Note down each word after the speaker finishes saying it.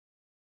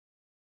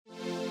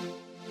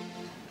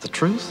The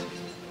truth?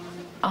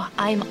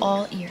 I'm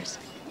all ears.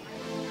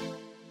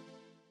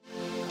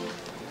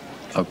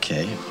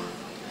 Okay.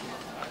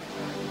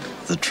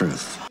 The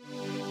truth.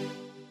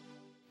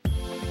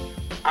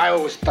 I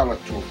always tell the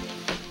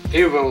truth,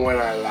 even when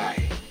I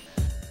lie.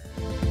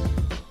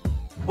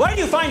 Why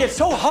do you find it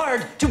so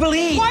hard to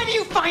believe? Why do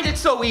you find it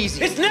so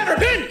easy? It's never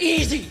been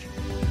easy.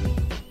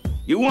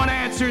 You want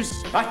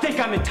answers? I think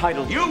I'm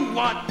entitled. You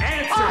want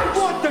answers? I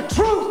want the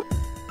truth.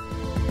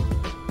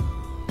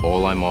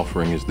 All I'm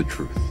offering is the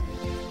truth.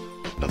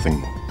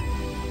 Nothing more.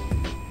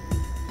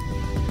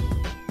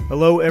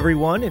 Hello,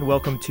 everyone, and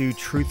welcome to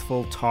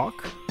Truthful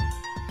Talk.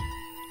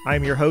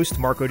 I'm your host,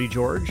 Marco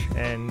DeGeorge,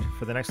 and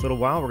for the next little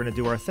while, we're going to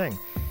do our thing.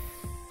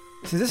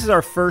 Since this is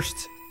our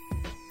first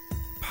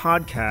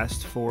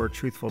podcast for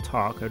Truthful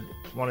Talk, I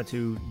wanted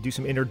to do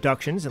some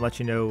introductions and let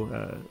you know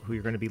who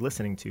you're going to be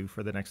listening to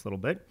for the next little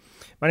bit.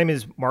 My name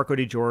is Marco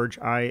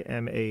DeGeorge. I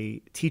am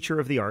a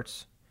teacher of the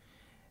arts,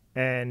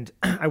 and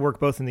I work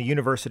both in the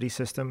university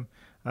system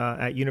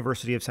at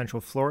University of Central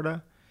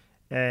Florida,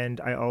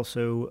 and I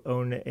also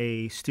own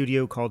a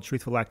studio called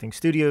Truthful Acting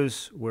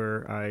Studios,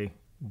 where I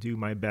do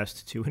my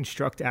best to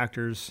instruct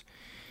actors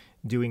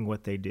doing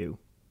what they do.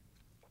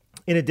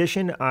 In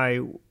addition, I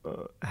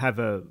have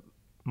a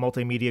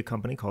multimedia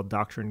company called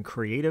Doctrine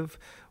Creative,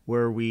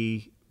 where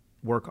we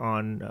work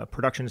on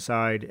production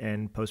side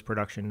and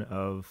post-production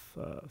of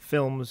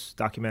films,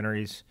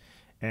 documentaries,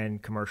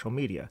 and commercial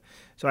media.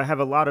 So I have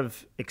a lot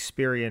of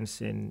experience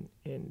in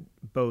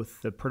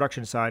both the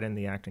production side and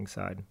the acting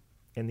side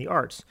in the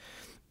arts.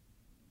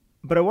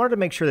 But I wanted to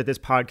make sure that this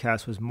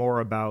podcast was more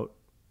about,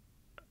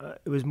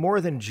 it was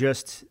more than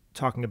just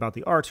talking about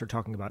the arts or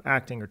talking about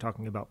acting or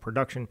talking about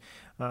production,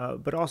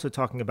 but also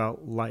talking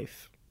about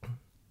life.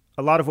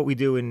 A lot of what we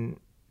do in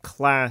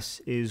class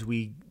is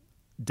we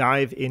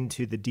dive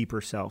into the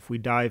deeper self. We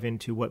dive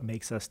into what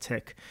makes us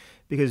tick.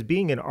 Because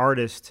being an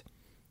artist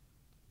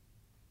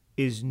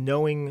is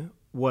knowing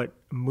what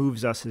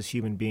moves us as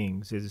human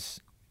beings,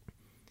 is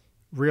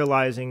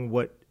realizing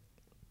what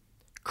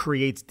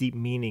creates deep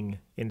meaning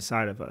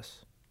inside of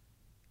us.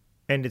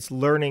 And it's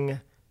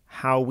learning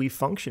how we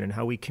function and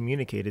how we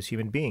communicate as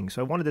human beings.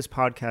 So I wanted this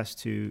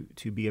podcast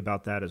to be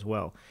about that as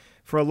well.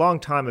 For a long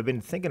time, I've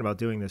been thinking about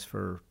doing this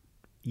for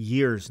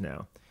years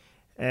now.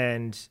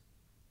 And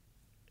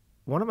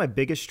one of my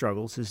biggest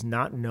struggles is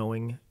not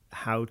knowing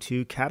how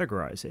to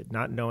categorize it,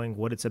 not knowing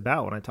what it's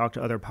about. When I talk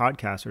to other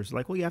podcasters,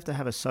 like, well, you have to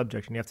have a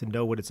subject and you have to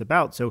know what it's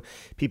about so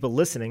people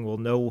listening will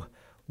know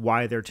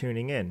why they're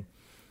tuning in.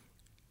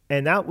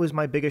 And that was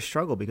my biggest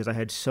struggle because I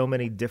had so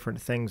many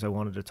different things I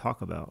wanted to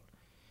talk about.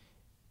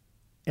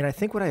 And I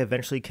think what I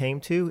eventually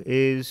came to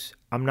is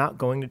I'm not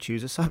going to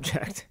choose a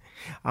subject.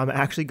 I'm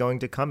actually going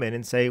to come in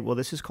and say, well,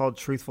 this is called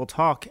Truthful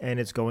Talk, and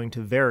it's going to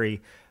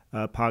vary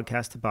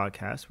podcast to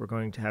podcast. We're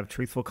going to have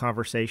truthful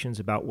conversations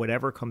about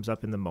whatever comes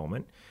up in the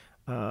moment.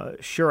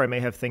 Sure, I may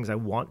have things I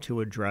want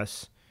to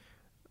address,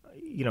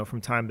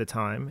 from time to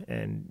time,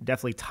 and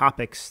definitely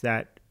topics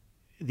that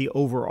the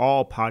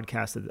overall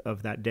podcast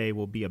of that day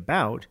will be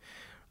about.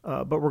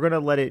 But we're going to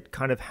let it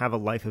kind of have a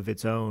life of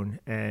its own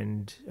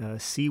and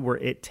see where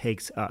it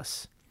takes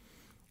us.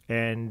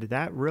 And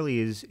that really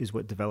is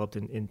what developed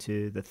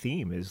into the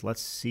theme is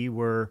let's see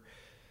where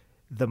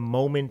the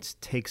moment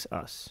takes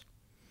us.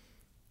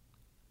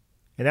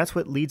 And that's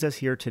what leads us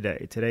here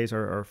today. Today's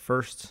our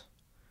first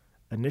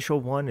initial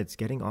one. It's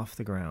getting off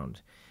the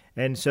ground.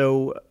 And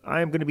so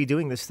I am going to be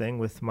doing this thing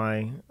with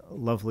my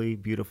lovely,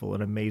 beautiful,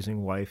 and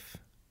amazing wife,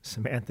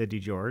 Samantha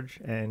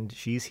DeGeorge, and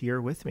she's here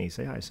with me.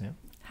 Say hi, Sam.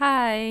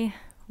 Hi.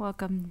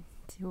 Welcome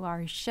to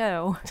our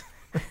show.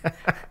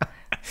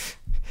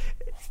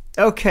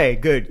 Okay,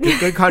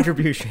 good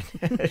contribution.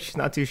 She's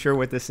not too sure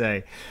what to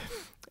say.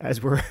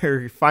 As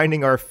we're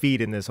finding our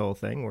feet in this whole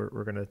thing,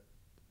 we're going to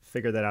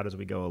figure that out as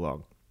we go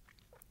along.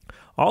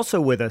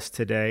 Also with us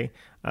today,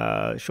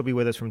 she'll be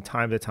with us from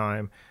time to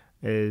time,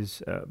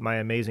 is my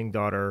amazing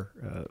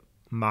daughter,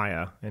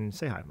 Maya. And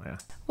say hi, Maya.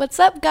 What's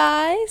up,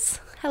 guys?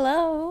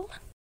 Hello.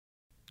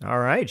 All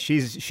right. She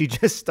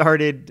just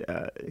started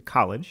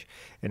college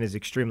and is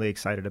extremely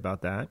excited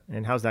about that.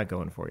 And how's that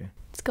going for you?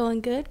 It's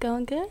going good.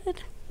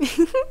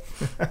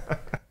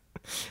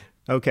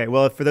 Okay.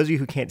 Well, for those of you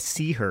who can't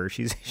see her,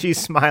 she's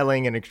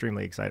smiling and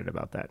extremely excited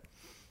about that.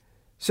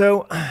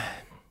 So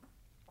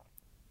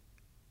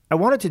I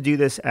wanted to do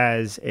this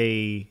as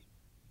a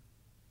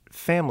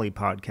family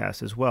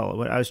podcast as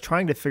well. I was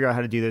trying to figure out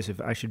how to do this, if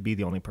I should be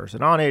the only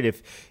person on it,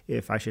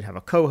 if I should have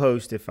a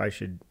co-host, if I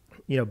should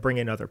bring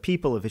in other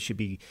people, if it should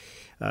be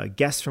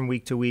guests from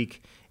week to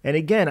week. And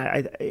again,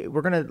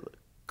 we're going to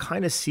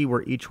kind of see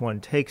where each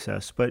one takes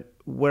us. But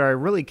what I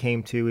really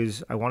came to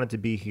is I wanted to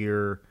be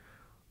here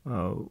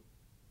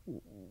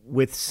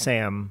with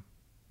Sam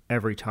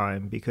every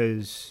time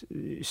because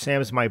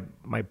Sam's my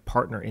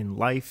partner in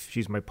life.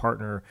 She's my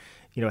partner,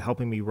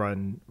 helping me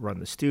run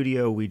the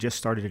studio. We just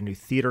started a new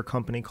theater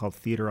company called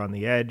Theater on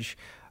the Edge,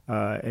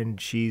 and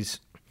she's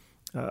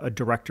a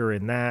director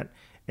in that.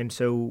 And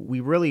so we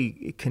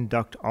really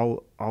conduct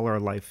all our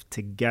life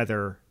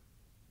together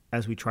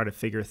as we try to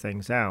figure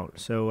things out.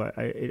 So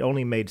it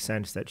only made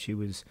sense that she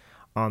was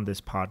on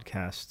this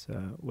podcast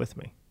with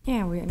me.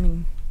 Yeah, we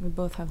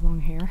both have long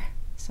hair,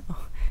 so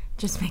it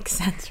just makes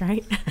sense,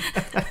 right?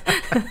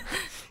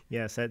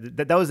 Yes,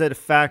 that was a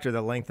factor,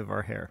 the length of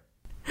our hair.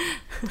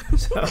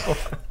 So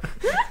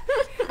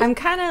I'm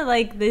kind of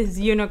like this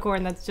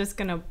unicorn that's just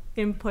going to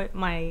input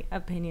my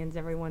opinions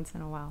every once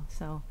in a while,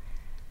 so.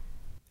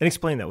 And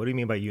explain that. What do you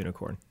mean by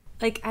unicorn?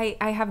 Like,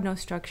 I have no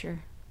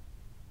structure.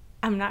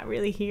 I'm not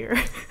really here.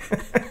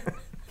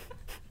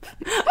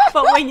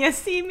 But when you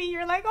see me,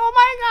 you're like, oh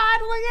my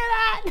God, look at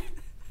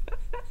that.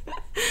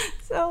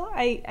 So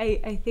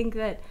I think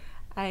that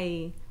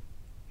I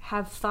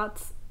have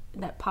thoughts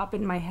that pop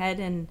in my head,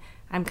 and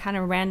I'm kind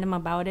of random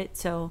about it.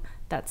 So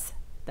that's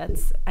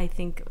I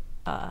think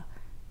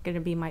going to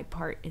be my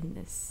part in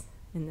this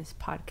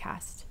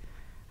podcast.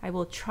 I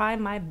will try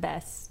my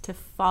best to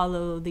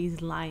follow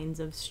these lines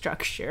of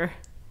structure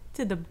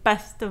to the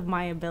best of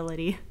my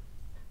ability.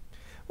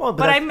 Well,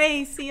 but I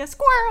may see a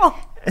squirrel.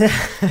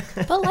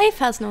 But life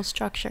has no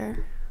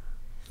structure.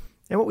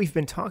 And what we've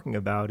been talking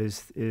about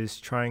is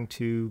trying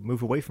to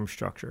move away from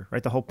structure,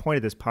 right? The whole point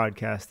of this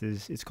podcast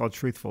is it's called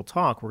Truthful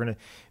Talk. We're going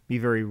to be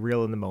very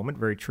real in the moment,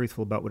 very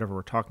truthful about whatever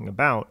we're talking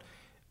about.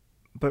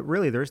 But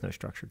really, there is no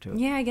structure to it.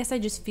 Yeah, I guess I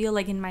just feel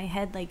like in my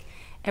head, like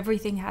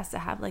everything has to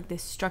have like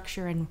this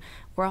structure, and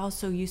we're all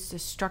so used to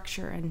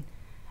structure, and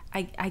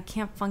I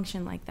can't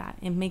function like that.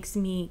 It makes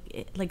me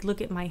like look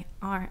at my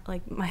arm,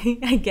 like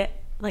I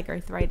get like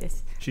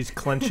arthritis. She's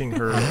clenching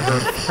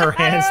her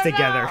hands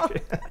together.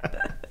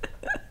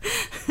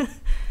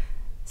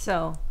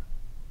 So,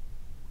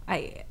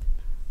 I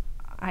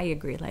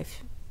agree.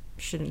 Life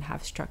shouldn't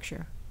have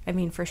structure. I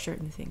mean, for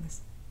certain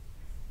things.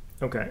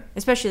 Okay.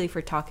 Especially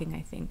for talking,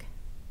 I think.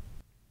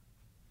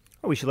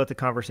 Oh, we should let the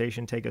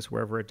conversation take us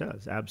wherever it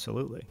does.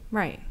 Absolutely.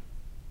 Right.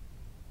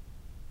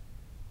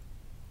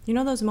 You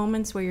know those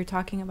moments where you're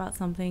talking about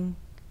something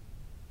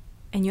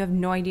and you have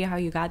no idea how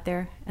you got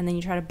there, and then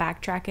you try to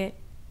backtrack it?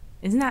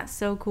 Isn't that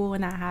so cool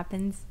when that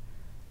happens?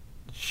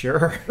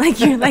 Sure. Like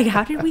you're like,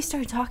 how did we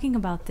start talking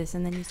about this?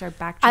 And then you start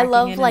backtracking. I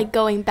love like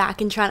going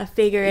back and trying to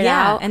figure it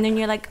out. And then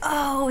you're like,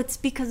 oh, it's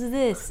because of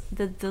this.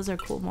 Those are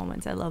cool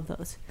moments. I love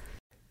those.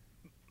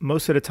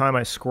 Most of the time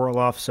I squirrel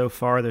off so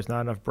far, there's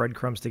not enough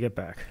breadcrumbs to get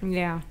back.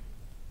 Yeah.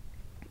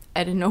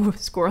 I didn't know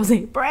squirrels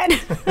ate bread.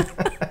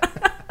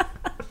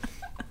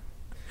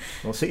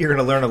 Well, so you're going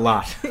to learn a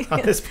lot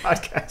on this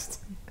podcast.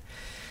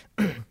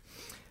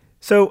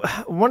 So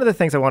one of the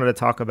things I wanted to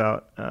talk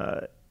about,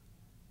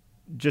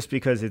 just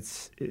because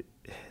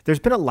there's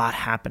been a lot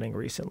happening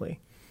recently.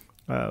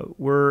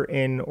 We're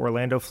in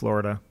Orlando,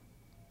 Florida,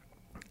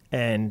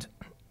 and,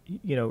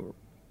 you know,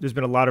 there's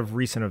been a lot of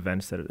recent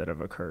events that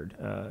have occurred.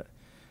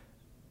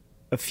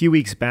 A few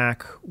weeks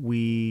back,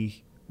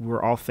 we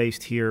were all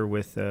faced here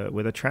with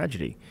a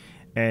tragedy,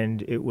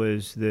 and it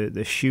was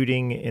the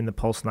shooting in the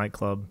Pulse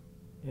nightclub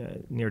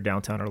near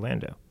downtown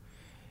Orlando,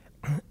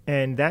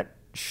 and that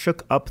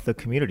shook up the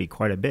community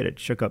quite a bit. It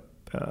shook up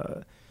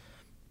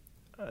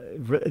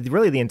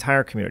really the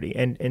entire community,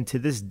 and to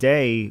this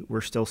day,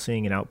 we're still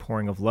seeing an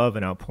outpouring of love,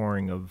 an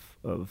outpouring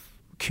of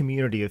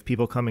community, of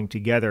people coming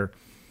together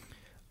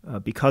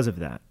because of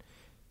that.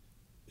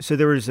 So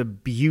there was a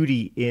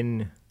beauty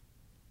in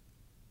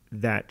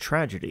that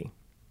tragedy.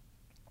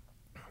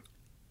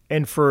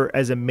 And for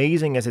as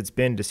amazing as it's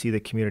been to see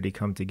the community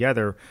come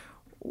together,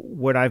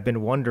 what I've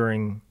been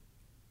wondering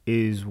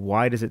is,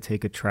 why does it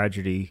take a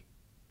tragedy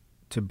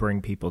to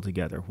bring people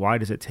together? Why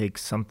does it take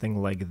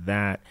something like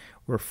that,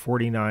 where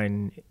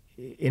 49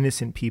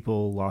 innocent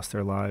people lost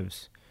their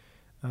lives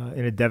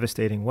in a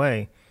devastating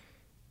way,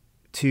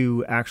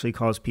 to actually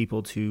cause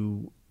people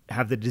to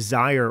have the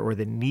desire or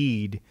the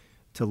need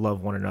to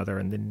love one another,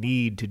 and the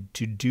need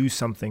to do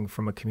something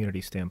from a community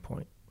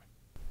standpoint?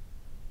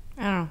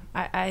 I don't know.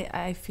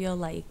 I feel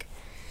like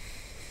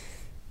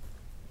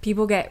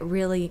people get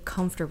really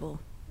comfortable,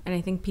 and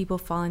I think people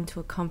fall into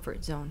a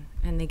comfort zone,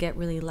 and they get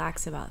really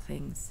lax about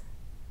things.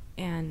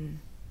 And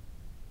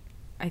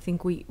I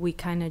think we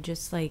kind of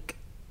just like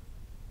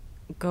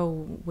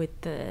go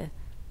with the,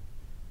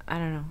 I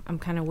don't know, I'm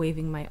kind of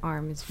waving my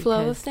arms.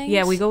 Flow of things?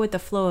 Yeah, we go with the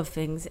flow of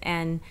things,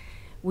 and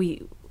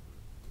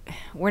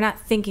we're not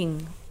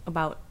thinking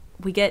about,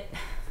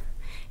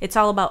 it's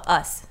all about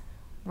us,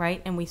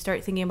 right? And we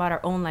start thinking about our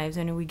own lives,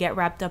 and we get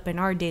wrapped up in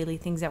our daily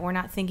things that we're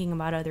not thinking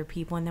about other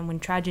people. And then when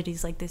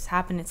tragedies like this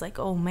happen, it's like,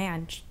 oh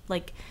man,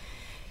 like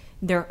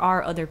there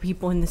are other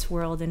people in this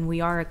world, and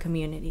we are a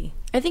community.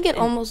 I think it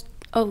almost,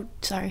 oh,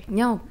 sorry.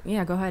 No,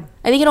 yeah, go ahead.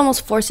 I think it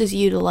almost forces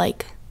you to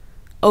like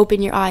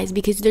open your eyes,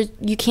 because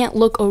you can't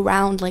look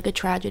around like a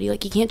tragedy.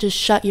 Like you can't just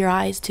shut your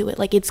eyes to it.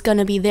 Like it's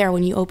gonna be there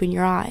when you open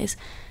your eyes.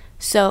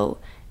 So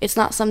it's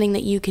not something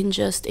that you can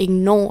just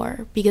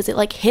ignore, because it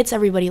like hits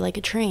everybody like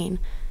a train.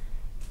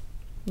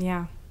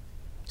 Yeah.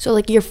 So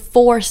like you're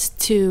forced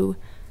to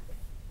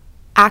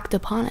act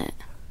upon it.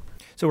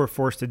 So we're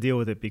forced to deal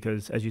with it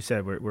because, as you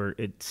said,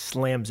 it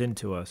slams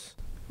into us.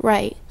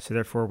 Right. So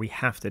therefore we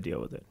have to deal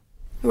with it.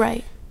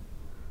 Right.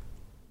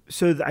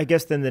 So I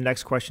guess then the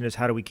next question is,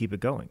 how do we keep it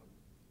going?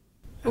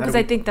 Because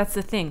I think that's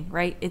the thing,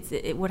 right?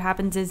 What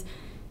happens is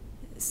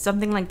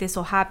something like this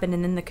will happen,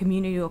 and then the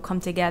community will come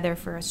together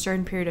for a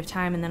certain period of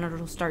time, and then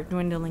it'll start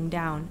dwindling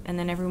down, and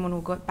then everyone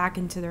will go back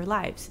into their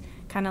lives,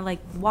 kind of like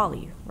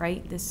WALL-E,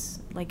 right? This,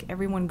 like,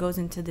 everyone goes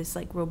into this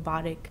like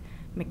robotic,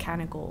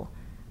 mechanical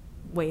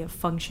way of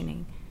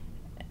functioning,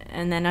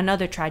 and then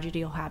another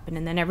tragedy will happen,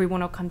 and then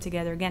everyone will come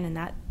together again,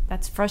 and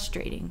that's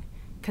frustrating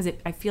because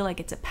I feel like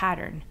it's a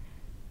pattern,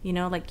 you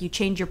know, like you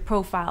change your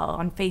profile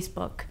on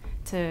Facebook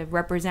to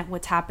represent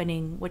what's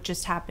happening, what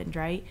just happened,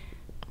 right?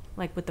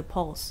 Like with the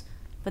Pulse.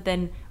 But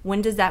then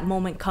when does that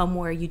moment come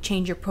where you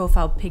change your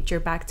profile picture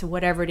back to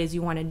whatever it is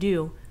you want to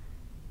do,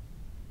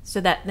 so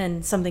that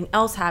then something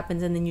else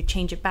happens and then you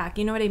change it back?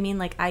 You know what I mean?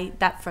 Like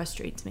that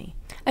frustrates me.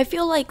 I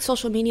feel like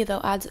social media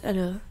though adds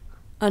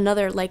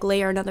another like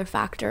layer, another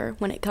factor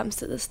when it comes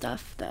to this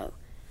stuff though,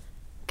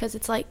 because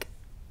it's like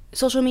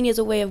social media is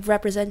a way of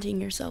representing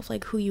yourself,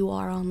 like who you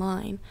are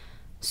online.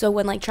 So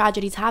when like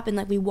tragedies happen,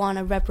 like we want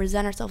to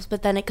represent ourselves,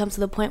 but then it comes to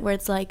the point where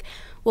it's like,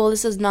 well,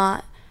 this is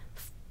not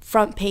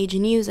front page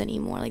news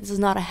anymore. Like this is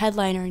not a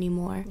headliner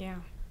anymore. Yeah.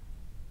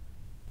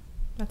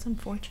 That's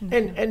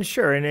unfortunate. And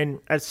sure, and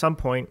at some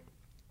point,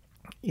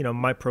 you know,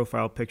 my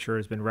profile picture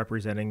has been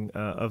representing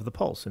of the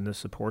Pulse and the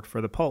support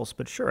for the Pulse.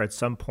 But sure, at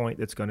some point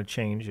it's going to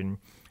change and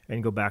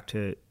go back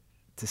to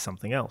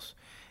something else.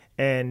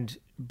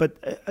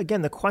 But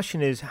again, the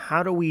question is,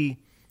 how do we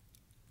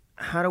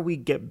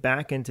get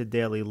back into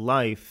daily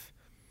life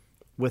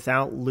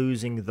without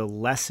losing the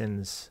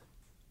lessons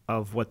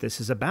of what this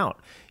is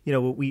about? You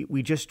know,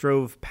 we just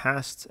drove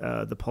past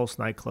the Pulse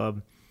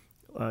nightclub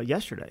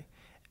yesterday,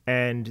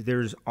 and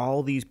there's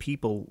all these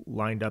people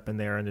lined up in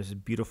there, and there's a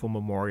beautiful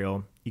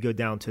memorial. You go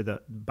down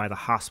to by the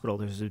hospital,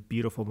 there's a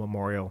beautiful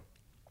memorial,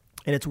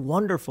 and it's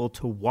wonderful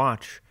to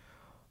watch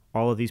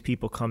all of these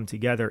people come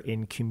together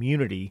in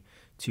community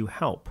to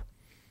help.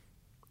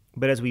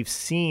 But as we've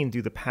seen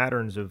through the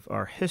patterns of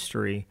our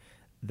history,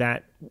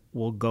 that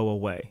will go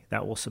away,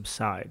 that will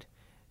subside.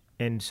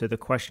 And so the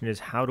question is,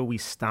 how do we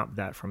stop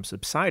that from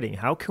subsiding?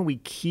 How can we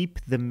keep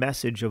the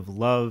message of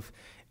love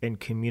and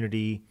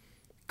community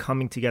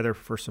coming together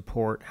for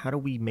support? How do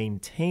we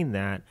maintain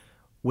that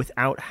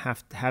without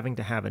having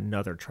to have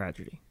another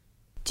tragedy?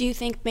 Do you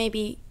think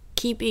maybe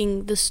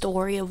keeping the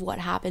story of what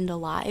happened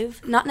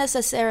alive, not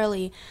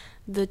necessarily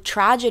the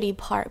tragedy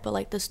part, but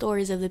like the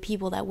stories of the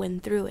people that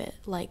went through it,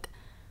 like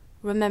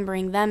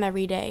remembering them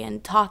every day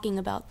and talking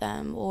about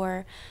them,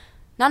 or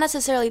not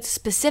necessarily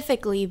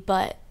specifically,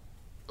 but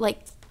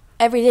like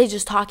every day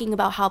just talking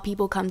about how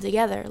people come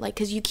together, like,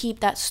 because you keep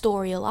that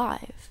story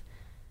alive?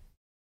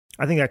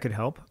 I think that could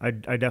help. I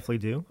definitely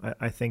do.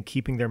 I think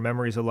keeping their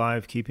memories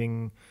alive,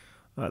 keeping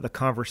the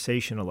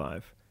conversation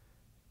alive.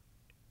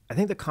 I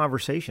think the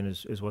conversation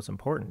is what's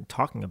important.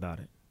 Talking about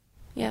it,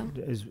 yeah,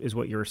 is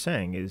what you're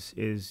saying.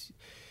 Is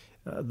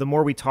the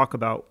more we talk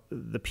about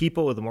the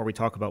people, the more we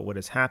talk about what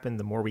has happened,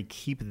 the more we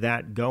keep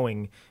that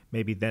going,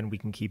 maybe then we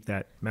can keep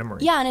that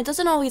memory. Yeah, and it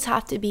doesn't always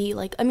have to be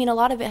like, I mean, a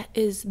lot of it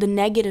is the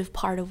negative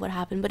part of what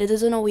happened, but it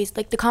doesn't always,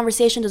 like, the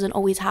conversation doesn't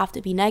always have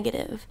to be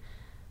negative.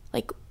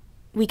 Like,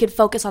 we could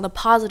focus on the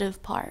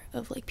positive part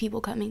of, like,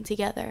 people coming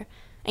together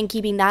and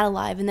keeping that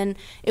alive. And then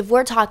if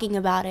we're talking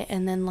about it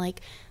and then, like,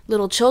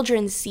 little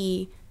children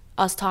see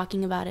us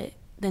talking about it,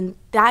 then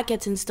that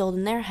gets instilled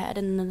in their head,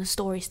 and then the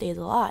story stays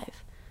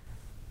alive.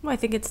 Well, I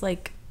think it's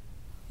like,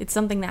 it's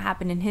something that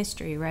happened in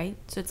history, right?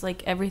 So it's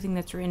like everything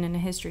that's written in a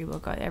history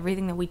book,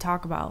 everything that we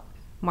talk about,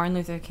 Martin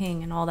Luther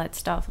King and all that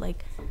stuff,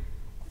 like,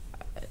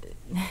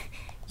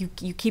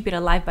 you keep it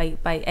alive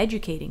by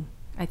educating.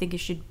 I think it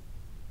should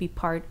be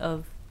part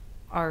of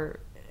our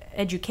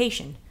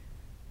education,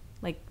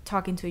 like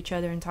talking to each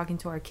other and talking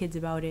to our kids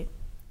about it.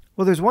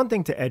 Well, there's one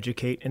thing to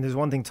educate and there's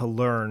one thing to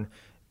learn.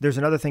 There's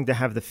another thing to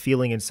have the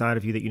feeling inside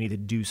of you that you need to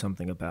do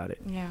something about it.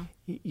 Yeah.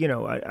 You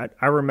know,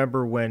 I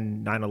remember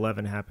when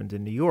 9/11 happened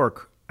in New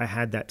York, I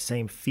had that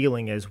same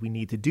feeling as we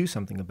need to do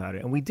something about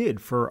it. And we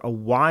did. For a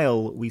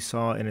while, we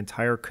saw an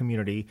entire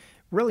community,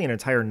 really an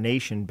entire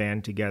nation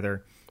band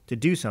together to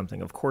do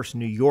something. Of course,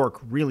 New York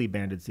really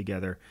banded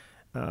together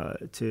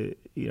to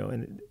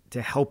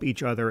help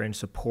each other and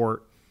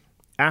support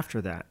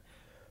after that.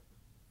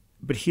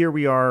 But here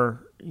we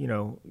are,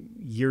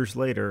 years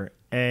later,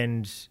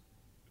 and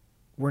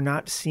we're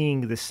not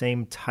seeing the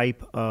same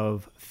type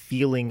of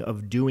feeling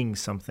of doing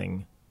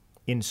something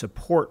in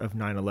support of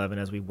 9/11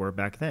 as we were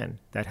back then.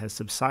 That has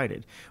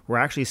subsided. We're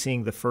actually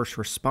seeing the first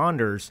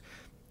responders,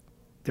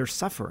 they're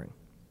suffering.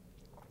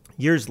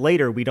 Years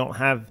later, we don't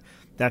have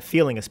that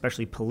feeling,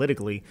 especially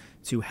politically,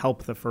 to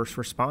help the first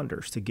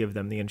responders, to give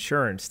them the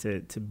insurance,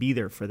 to be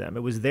there for them.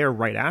 It was there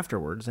right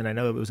afterwards, and I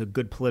know it was a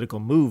good political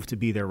move to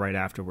be there right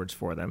afterwards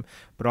for them,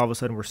 but all of a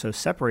sudden we're so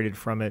separated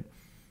from it.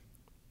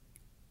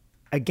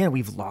 Again,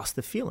 we've lost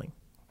the feeling.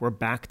 We're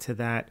back to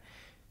that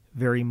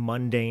very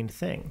mundane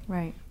thing.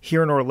 Right.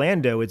 Here in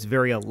Orlando, it's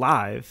very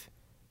alive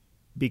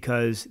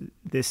because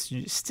this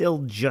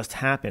still just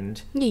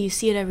happened. Yeah, you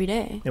see it every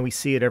day. And we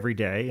see it every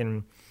day.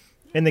 And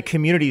And the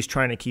community's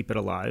trying to keep it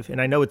alive.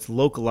 And I know it's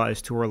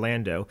localized to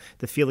Orlando.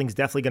 The feeling's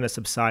definitely going to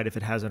subside if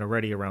it hasn't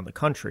already around the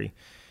country.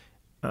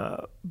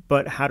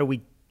 But how do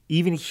we,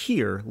 even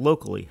here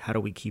locally, how do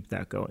we keep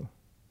that going?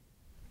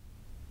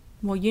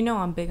 Well, you know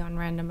I'm big on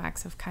random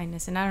acts of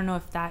kindness, and I don't know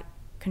if that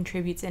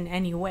contributes in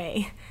any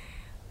way,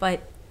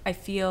 but I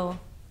feel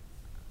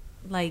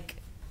like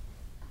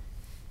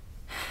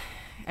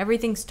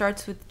everything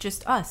starts with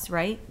just us,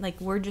 right? Like,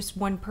 we're just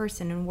one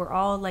person, and we're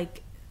all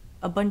like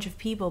a bunch of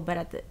people, but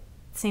at the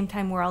same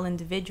time, we're all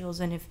individuals.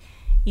 And if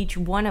each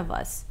one of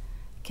us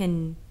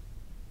can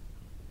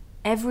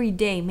every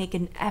day make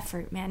an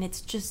effort, man,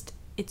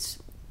 it's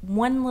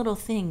one little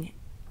thing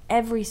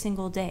every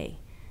single day.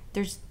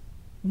 There's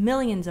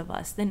millions of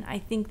us. Then I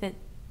think that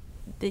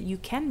you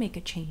can make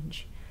a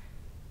change.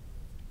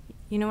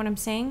 You know what I'm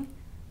saying?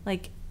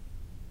 Like,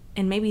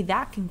 and maybe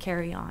that can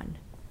carry on.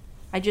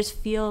 I just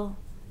feel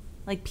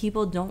like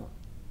people don't,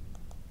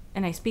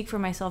 and I speak for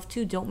myself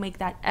too, don't make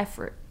that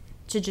effort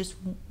to just,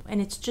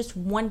 and it's just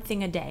one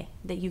thing a day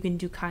that you can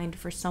do kind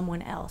for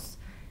someone else,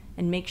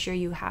 and make sure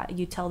you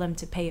tell them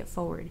to pay it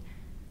forward.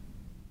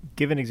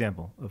 Give an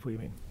example of what you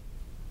mean.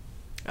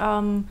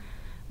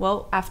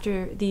 Well,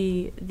 after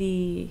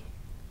the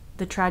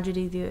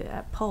tragedy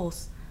at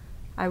Pulse,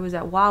 I was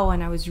at WOW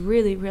and I was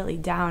really, really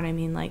down. I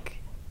mean, like,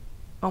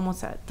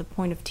 almost at the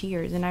point of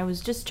tears. And I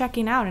was just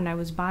checking out, and I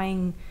was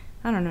buying,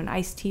 I don't know, an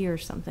iced tea or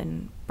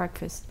something,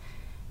 breakfast.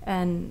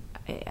 And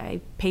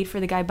I paid for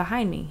the guy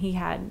behind me. He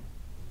had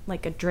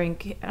like a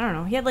drink. I don't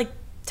know. He had like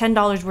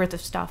 $10 worth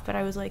of stuff. But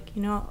I was like,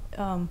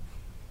 I'm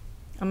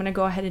going to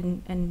go ahead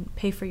and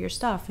pay for your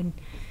stuff. And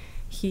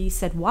he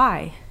said,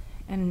 why?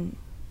 And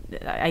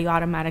I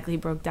automatically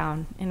broke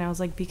down. And I was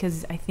like,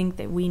 because I think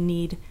that we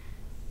need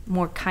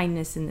more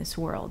kindness in this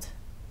world,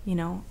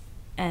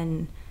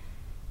 And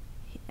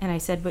I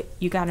said, but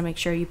you got to make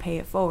sure you pay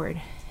it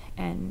forward.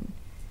 And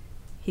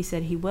he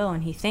said he will,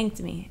 and he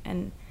thanked me.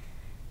 And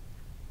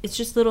it's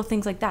just little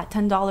things like that.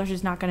 $10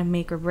 is not going to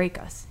make or break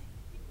us.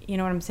 You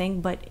know what I'm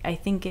saying? But I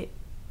think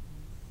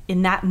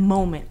in that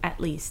moment, at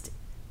least,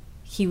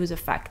 he was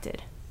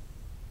affected.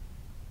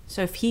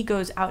 So if he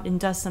goes out and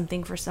does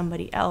something for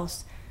somebody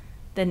else,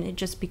 then it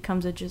just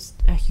becomes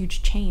a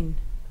huge chain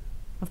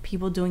of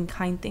people doing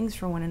kind things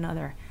for one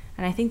another.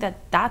 And I think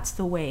that that's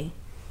the way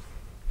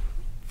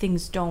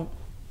things don't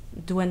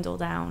dwindle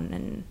down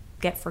and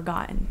get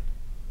forgotten.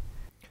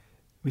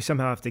 We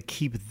somehow have to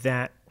keep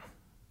that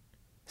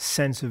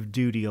sense of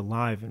duty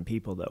alive in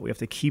people, though. We have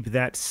to keep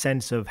that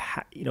sense of,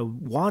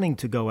 wanting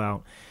to go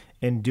out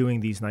and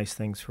doing these nice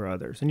things for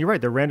others. And you're right,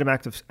 they're random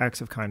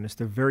acts of kindness.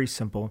 They're very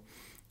simple.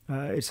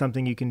 It's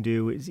something you can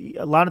do.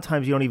 A lot of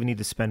times you don't even need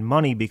to spend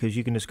money, because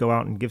you can just go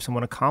out and give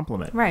someone a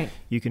compliment. Right.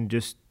 You can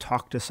just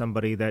talk to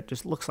somebody that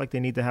just looks like they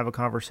need to have a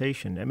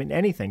conversation. I mean,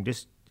 anything.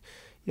 Just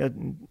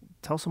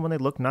tell someone they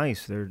look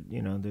nice. They're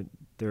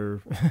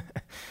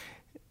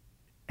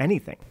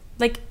anything.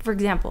 Like, for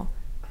example,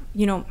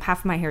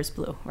 half my hair is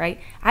blue,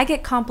 right? I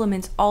get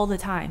compliments all the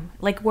time.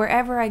 Like,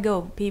 wherever I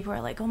go, people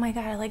are like, oh my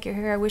God, I like your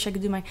hair. I wish I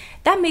could do mine.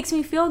 That makes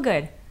me feel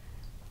good.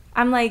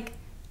 I'm like,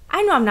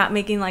 I know I'm not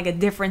making like a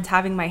difference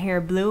having my hair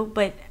blue,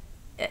 but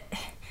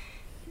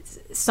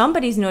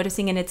somebody's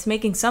noticing, and it's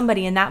making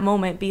somebody in that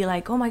moment be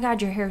like, oh my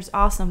God, your hair is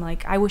awesome.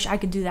 Like, I wish I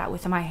could do that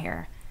with my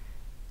hair.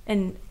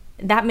 And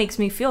that makes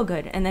me feel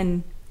good. And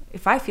then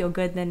if I feel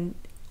good, then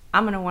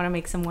I'm going to want to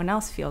make someone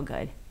else feel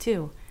good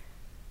too.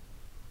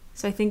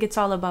 So I think it's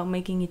all about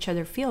making each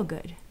other feel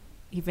good,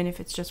 even if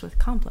it's just with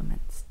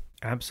compliments.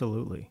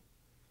 Absolutely.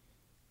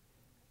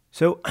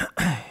 So,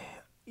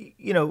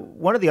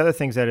 one of the other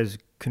things that has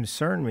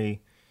concerned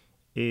me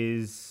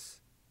is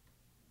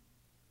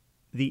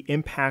the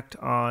impact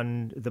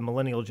on the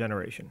millennial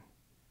generation.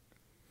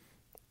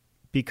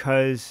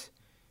 Because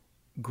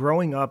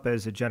growing up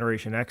as a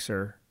Generation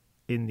Xer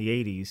in the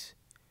 80s,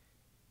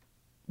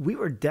 we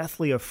were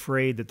deathly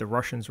afraid that the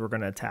Russians were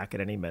going to attack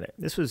at any minute.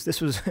 This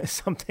was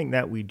something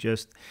that we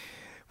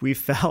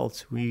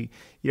felt.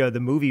 The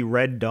movie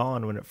Red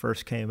Dawn, when it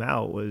first came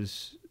out,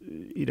 was,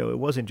 it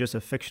wasn't just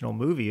a fictional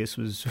movie. This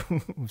was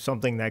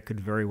something that could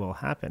very well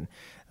happen.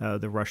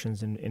 The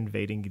Russians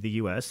invading the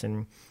U.S.,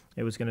 and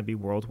it was going to be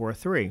World War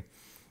III.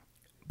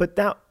 But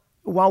that,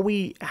 while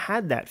we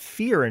had that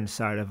fear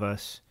inside of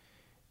us,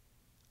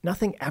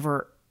 nothing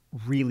ever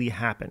really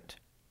happened.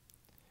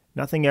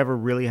 Nothing ever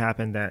really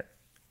happened that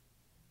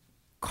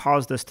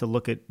caused us to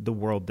look at the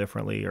world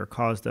differently or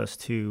caused us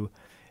to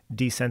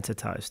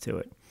desensitize to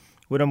it.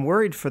 What I'm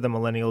worried for the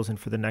millennials and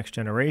for the next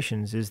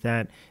generations is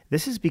that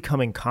this is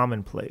becoming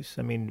commonplace.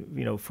 I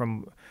mean,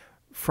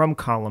 from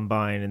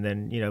Columbine, and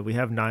then, we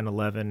have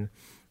 9/11,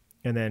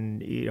 and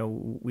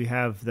then, we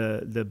have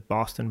the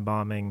Boston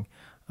bombing,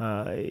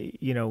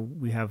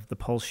 we have the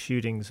Pulse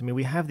shootings. I mean,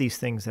 we have these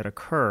things that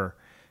occur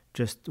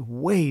just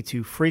way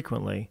too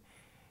frequently.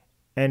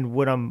 And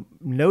what I'm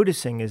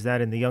noticing is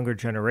that in the younger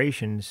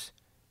generations,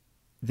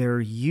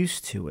 they're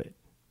used to it.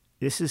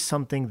 This is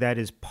something that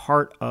is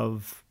part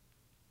of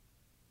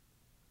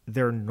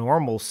their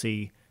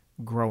normalcy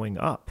growing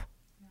up.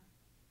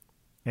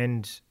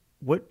 And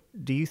What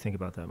do you think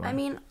about that, Maya? I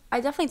mean,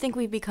 I definitely think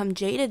we've become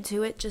jaded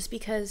to it just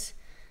because,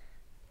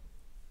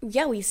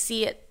 yeah, we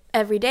see it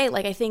every day.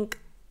 Like, I think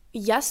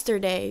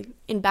yesterday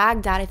in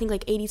Baghdad, I think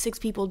like 86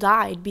 people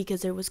died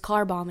because there was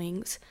car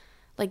bombings.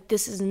 Like,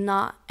 this is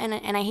not, and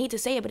I hate to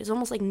say it, but it's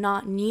almost like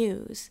not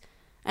news.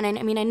 And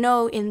I mean, I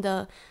know in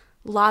the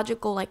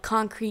logical, like,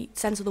 concrete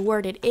sense of the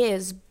word it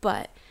is,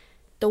 but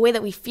the way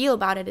that we feel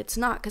about it, it's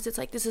not, because it's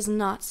like, this is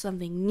not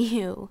something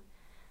new.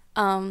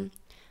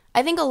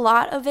 I think a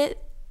lot of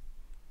it,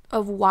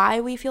 of why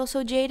we feel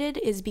so jaded,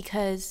 is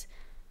because,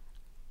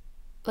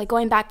 like,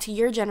 going back to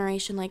your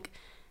generation, like,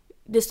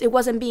 this, it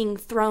wasn't being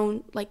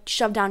thrown, like,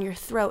 shoved down your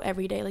throat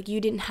every day. Like,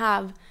 you didn't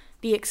have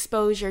the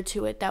exposure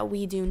to it that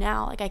we do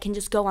now. Like, I can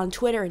just go on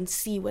Twitter and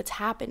see what's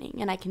happening,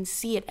 and I can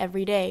see it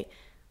every day.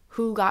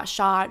 Who got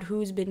shot,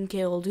 who's been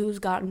killed, who's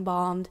gotten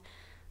bombed.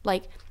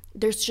 Like,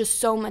 there's just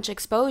so much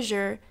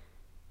exposure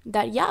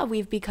that, yeah,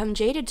 we've become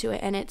jaded to it,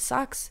 and it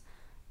sucks.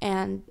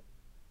 And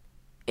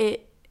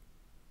it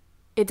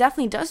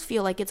definitely does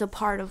feel like it's a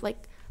part of,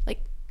 like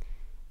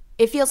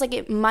it feels like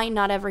it might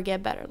not ever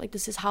get better. Like,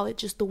 this is how it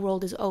just, the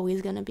world is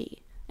always going to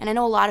be. And I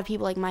know a lot of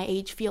people, like, my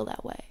age feel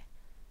that way.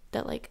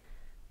 That, like,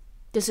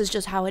 this is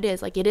just how it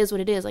is. Like, it is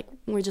what it is. Like,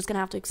 we're just going to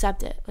have to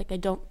accept it. Like,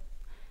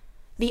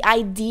 the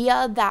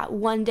idea that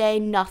one day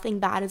nothing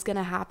bad is going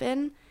to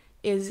happen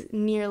is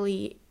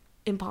nearly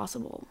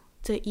impossible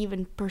to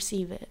even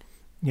perceive it.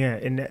 Yeah,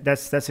 and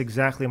that's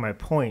exactly my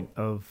point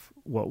of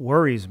what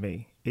worries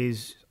me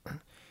is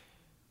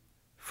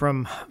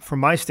from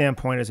my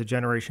standpoint as a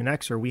Generation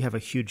Xer, we have a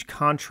huge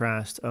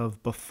contrast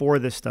of before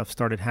this stuff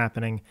started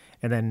happening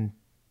and then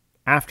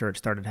after it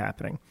started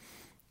happening.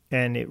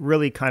 And it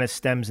really kind of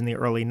stems in the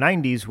early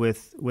 90s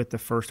with the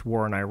first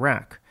war in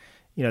Iraq.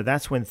 You know,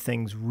 that's when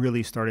things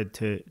really started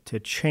to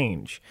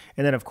change.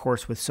 And then, of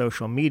course, with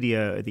social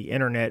media, the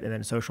internet, and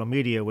then social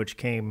media, which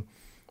came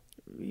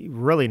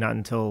really not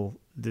until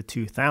the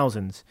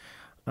 2000s,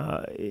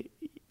 that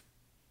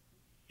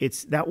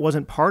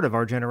wasn't part of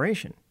our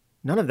generation.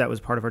 None of that was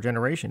part of our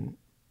generation.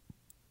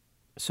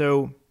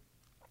 So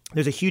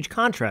there's a huge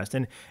contrast.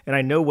 And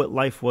I know what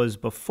life was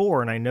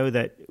before, and I know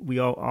that we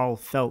all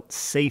felt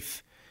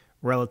safe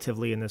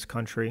relatively in this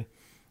country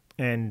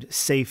and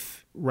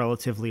safe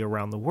relatively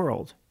around the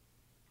world.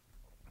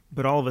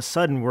 But all of a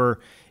sudden we're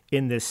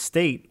in this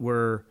state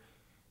where,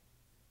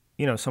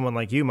 you know, someone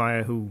like you,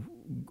 Maya, who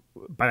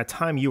by the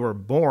time you were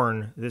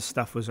born, this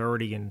stuff was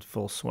already in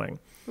full swing.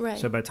 Right.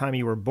 So by the time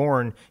you were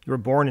born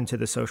into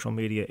the social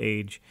media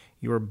age.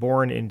 You were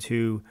born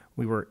into,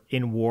 we were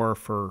in war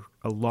for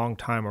a long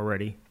time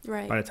already.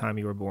 Right. By the time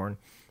you were born.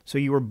 So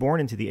you were born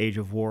into the age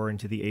of war,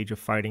 into the age of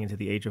fighting, into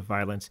the age of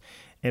violence.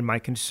 And my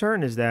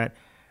concern is that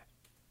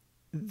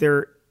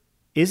there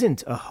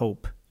isn't a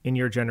hope in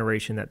your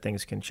generation that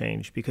things can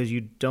change because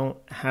you don't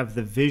have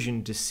the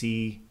vision to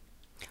see.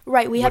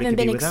 Right, we haven't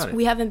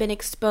been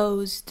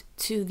exposed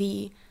to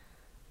the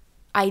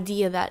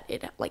idea that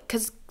it, like,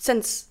 because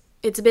since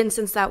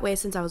that way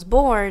since I was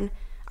born,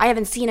 I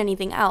haven't seen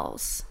anything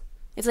else.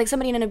 It's like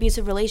somebody in an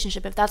abusive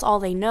relationship. If that's all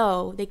they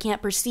know, they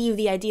can't perceive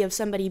the idea of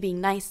somebody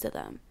being nice to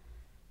them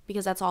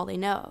because that's all they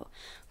know.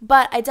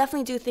 But I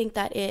definitely do think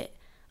that it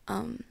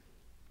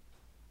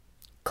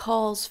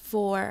calls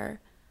for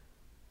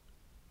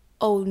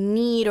a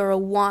need or a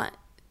want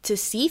to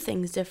see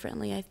things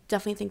differently. I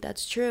definitely think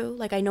that's true.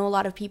 Like, I know a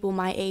lot of people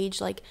my age,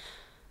 like,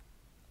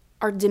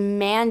 are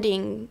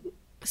demanding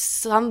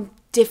some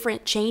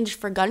different change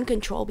for gun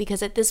control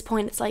because at this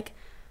point it's like,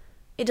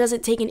 it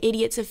doesn't take an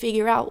idiot to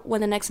figure out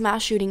when the next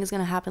mass shooting is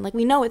going to happen. Like,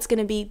 we know it's going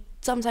to be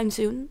sometime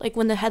soon. Like,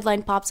 when the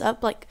headline pops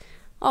up, like,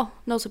 oh,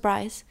 no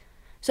surprise.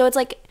 So it's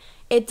like,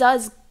 it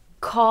does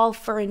call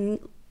for,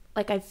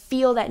 like, I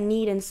feel that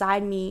need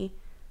inside me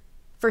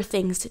for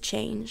things to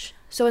change.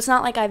 So it's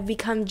not like I've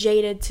become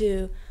jaded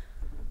to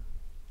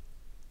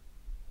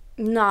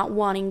not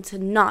wanting to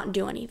not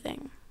do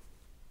anything.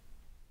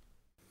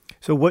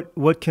 So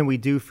what can we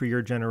do for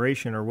your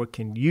generation, or what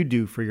can you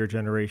do for your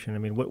generation? I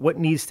mean, what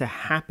needs to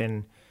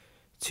happen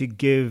to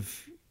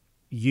give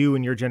you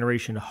and your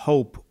generation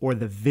hope or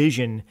the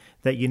vision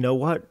that, you know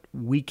what,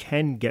 we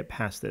can get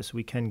past this,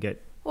 we can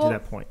get to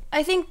that point?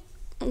 I think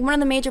one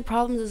of the major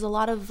problems is a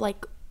lot of,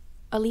 like,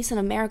 at least in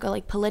America,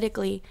 like,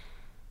 politically,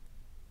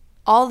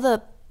 all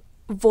the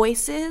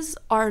voices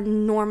are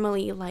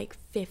normally like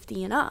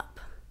 50 and up.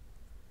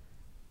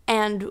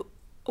 And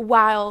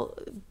while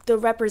the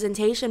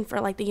representation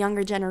for, like, the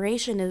younger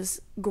generation is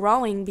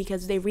growing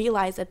because they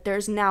realize that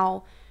there's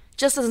now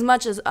just as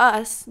much as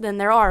us than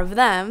there are of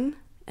them,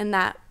 and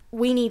that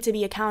we need to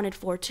be accounted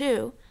for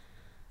too,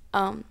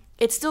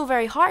 it's still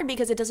very hard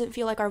because it doesn't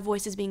feel like our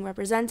voice is being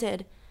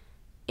represented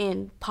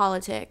in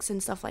politics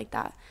and stuff like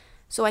that.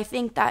 So I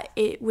think that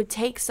it would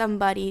take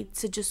somebody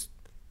to just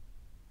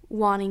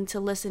wanting to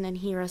listen and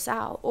hear us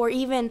out, or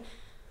even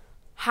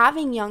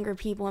having younger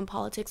people in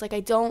politics. Like,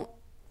 I don't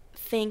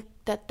think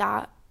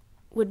that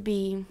would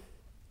be,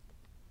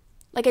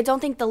 like, I don't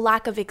think the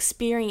lack of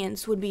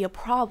experience would be a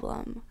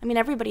problem. I mean,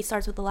 everybody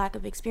starts with a lack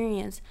of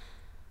experience,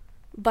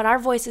 but our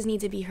voices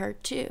need to be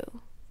heard too.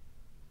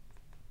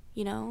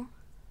 you know?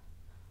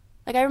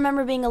 Like, I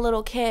remember being a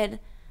little kid,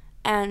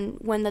 and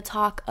when the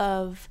talk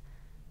of,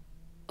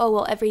 oh,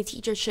 well, every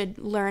teacher should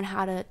learn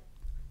how to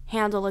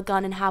handle a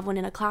gun and have one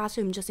in a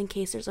classroom just in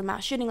case there's a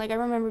mass shooting. Like, I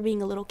remember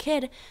being a little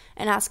kid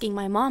and asking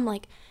my mom,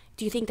 like,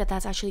 do you think that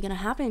that's actually going to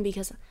happen?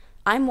 Because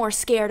I'm more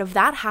scared of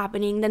that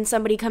happening than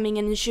somebody coming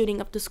in and shooting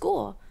up the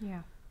school.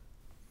 Yeah.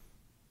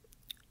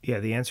 Yeah,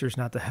 the answer is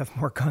not to have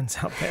more guns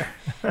out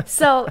there.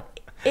 So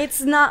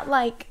it's not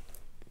like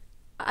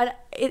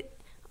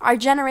our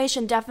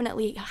generation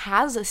definitely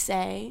has a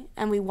say,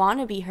 and we want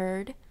to be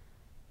heard.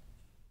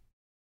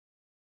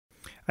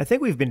 I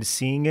think we've been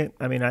seeing it.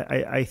 I mean,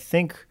 I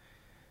think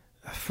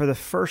for the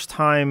first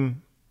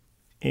time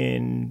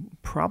in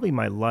probably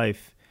my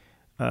life,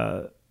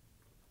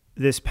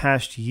 this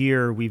past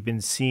year, we've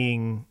been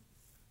seeing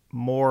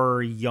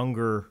more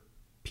younger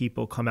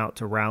people come out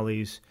to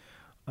rallies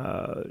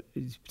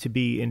to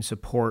be in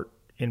support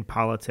in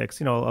politics.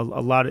 You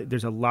know,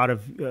 there's a lot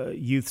of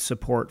youth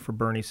support for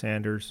Bernie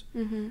Sanders,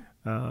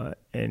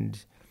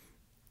 and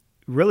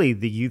really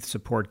the youth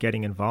support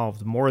getting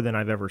involved more than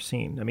I've ever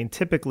seen. I mean,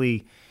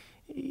 typically,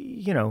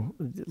 you know,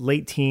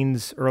 late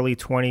teens, early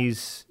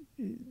 20s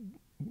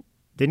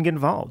didn't get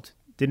involved,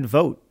 didn't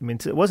vote. I mean,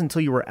 it wasn't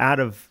until you were out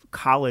of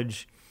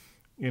college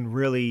and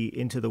really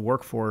into the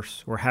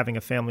workforce or having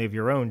a family of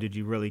your own did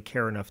you really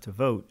care enough to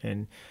vote.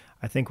 And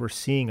I think we're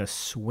seeing a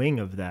swing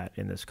of that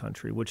in this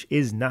country, which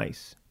is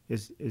nice,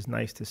 is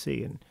nice to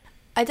see. And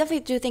I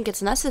definitely do think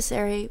it's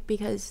necessary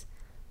because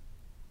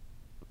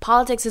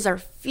politics is our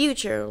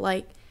future.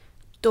 Like,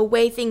 the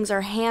way things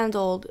are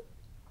handled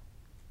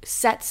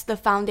sets the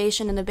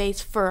foundation and the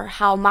base for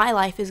how my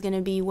life is going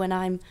to be when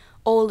I'm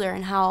older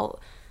and how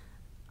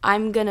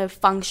I'm going to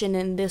function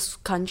in this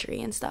country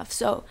and stuff.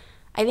 So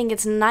I think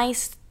it's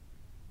nice,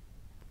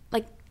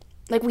 like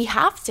we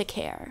have to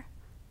care.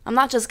 I'm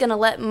not just going to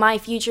let my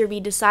future be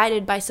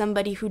decided by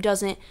somebody who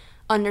doesn't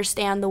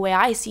understand the way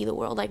I see the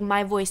world. Like,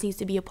 my voice needs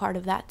to be a part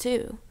of that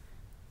too.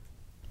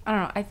 I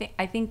don't know.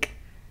 I think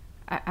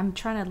I'm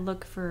trying to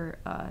look for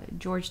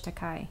George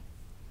Takei.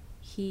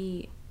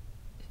 He,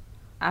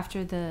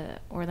 after the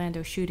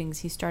Orlando shootings,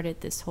 he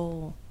started this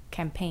whole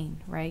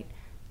campaign, right,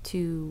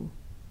 to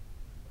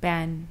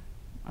ban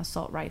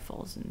assault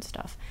rifles and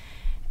stuff.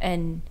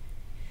 And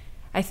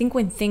I think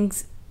when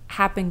things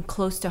happen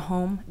close to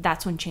home,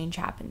 that's when change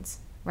happens,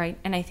 right?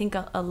 And I think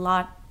a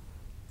lot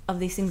of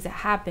these things that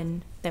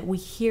happen that we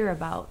hear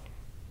about,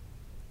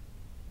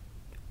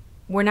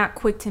 we're not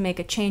quick to make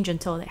a change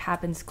until it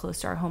happens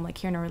close to our home. Like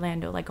here in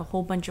Orlando, like a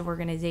whole bunch of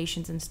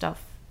organizations and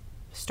stuff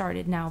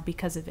started now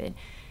because of it.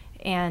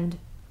 And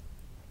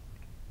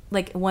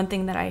like one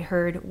thing that I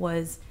heard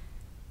was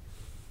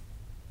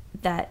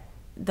that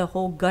the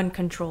whole gun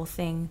control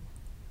thing,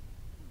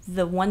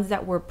 the ones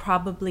that were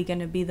probably going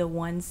to be the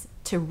ones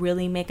to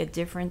really make a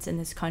difference in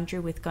this country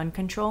with gun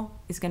control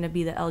is going to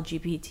be the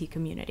LGBT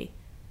community,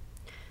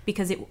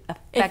 because it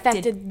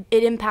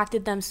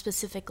impacted them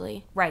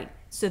specifically. Right.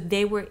 So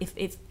they were,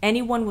 if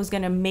anyone was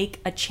going to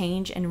make a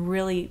change and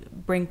really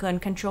bring gun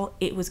control,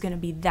 it was going to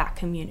be that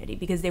community,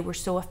 because they were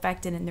so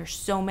affected, and there's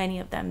so many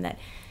of them that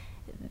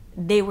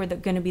they were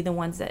going to be the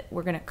ones that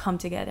were going to come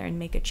together and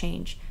make a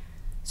change.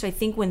 So I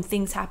think when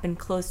things happen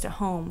close to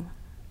home,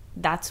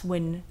 that's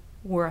when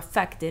we're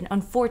affected.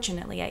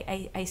 Unfortunately,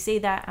 I say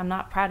that, I'm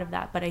not proud of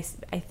that, but I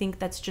think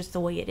that's just the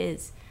way it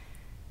is.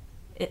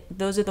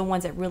 Those are the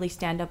ones that really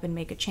stand up and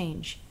make a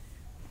change.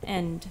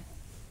 And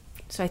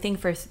so I think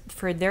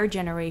for their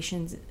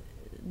generations,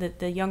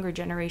 the younger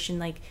generation,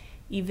 like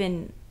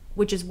even,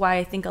 which is why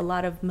I think a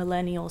lot of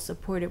millennials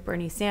supported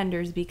Bernie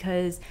Sanders,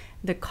 because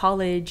the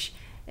college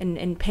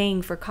and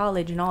paying for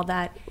college and all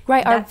that.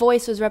 Right, our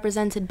voice was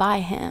represented by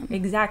him.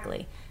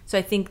 Exactly. So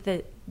I think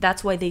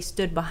that's why they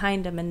stood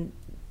behind him. And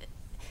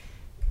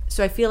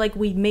so I feel like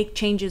we make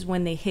changes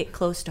when they hit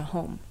close to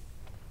home.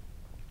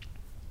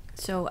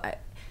 So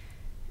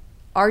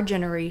our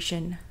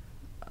generation,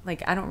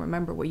 like, I don't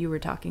remember what you were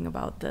talking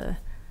about,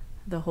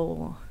 the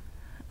whole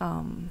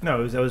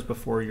no, that was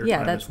before your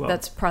time as well.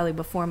 That's probably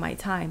before my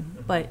time.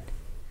 Mm-hmm. But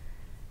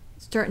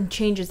certain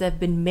changes that have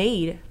been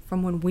made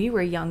from when we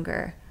were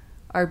younger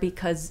are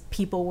because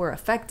people were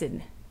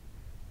affected.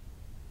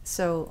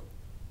 So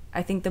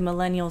I think the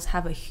millennials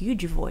have a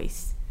huge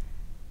voice,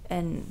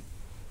 and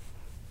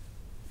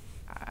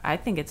I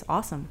think it's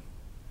awesome.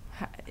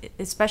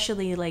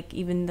 Especially like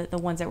even the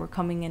ones that were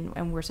coming in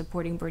and were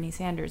supporting Bernie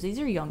Sanders. These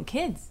are young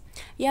kids.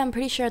 Yeah, I'm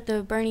pretty sure at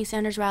the Bernie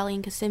Sanders rally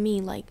in Kissimmee,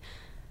 like,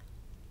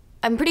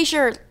 I'm pretty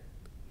sure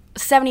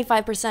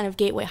 75% of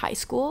Gateway High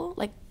School,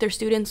 like the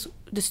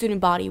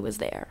student body was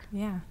there.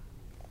 Yeah.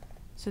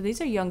 So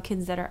these are young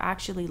kids that are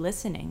actually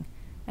listening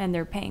and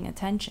they're paying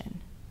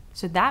attention.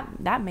 So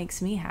that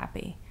makes me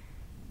happy.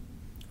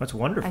 That's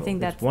wonderful. I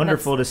think that's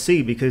wonderful to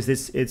see, because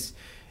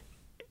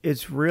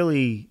it's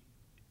really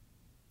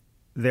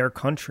their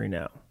country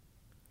now.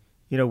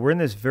 You know, we're in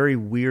this very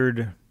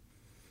weird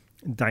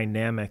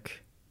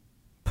dynamic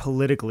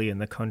politically in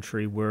the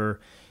country where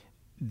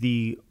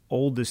the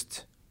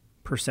oldest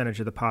percentage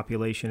of the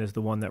population is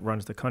the one that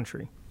runs the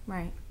country.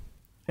 Right.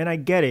 And I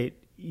get it.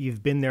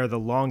 you've been there the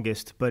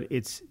longest, but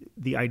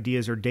the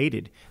ideas are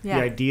dated. Yeah.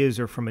 The ideas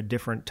are from a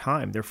different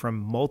time. They're from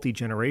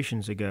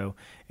multi-generations ago,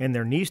 and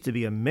there needs to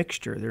be a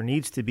mixture. There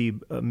needs to be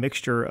a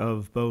mixture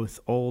of both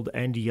old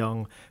and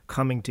young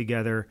coming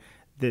together.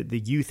 The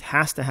youth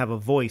has to have a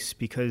voice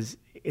because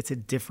it's a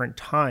different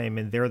time,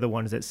 and they're the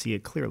ones that see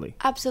it clearly.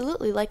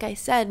 Absolutely. Like I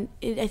said,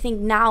 I think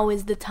now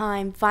is the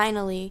time,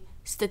 finally,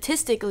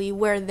 statistically,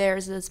 where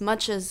there's as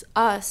much as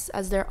us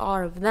as there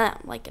are of them.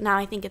 Like now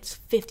I think it's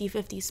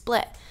 50-50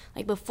 split.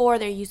 Like before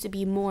there used to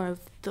be more of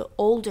the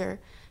older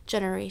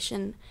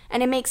generation.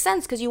 And it makes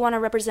sense because you want to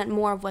represent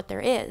more of what there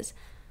is.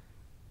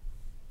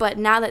 But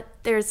now that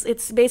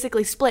it's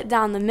basically split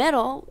down the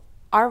middle,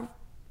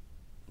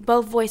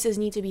 both voices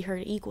need to be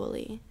heard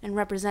equally and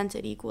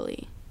represented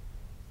equally.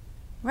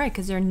 Right,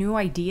 because there are new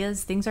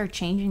ideas, things are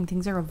changing,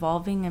 things are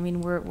evolving. I mean,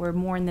 we're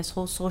more in this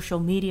whole social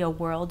media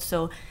world,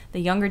 so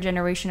the younger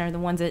generation are the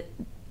ones that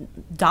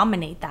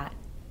dominate that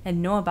and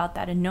know about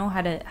that and know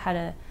how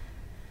to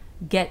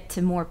get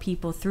to more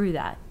people through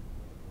that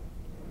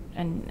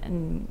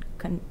and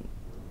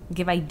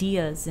give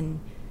ideas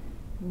and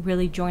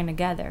really join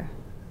together.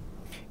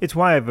 It's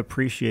why I've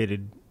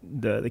appreciated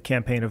the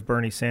campaign of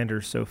Bernie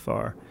Sanders so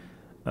far,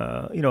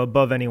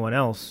 above anyone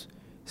else,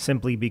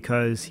 simply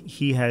because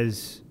he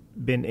has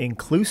been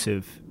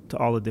inclusive to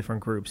all the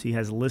different groups. He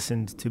has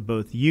listened to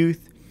both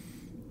youth,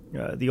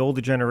 the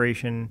older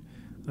generation.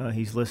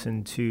 He's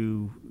listened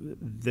to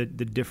the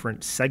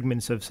different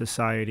segments of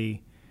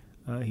society.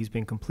 He's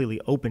been completely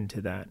open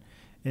to that.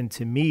 And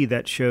to me,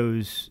 that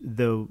shows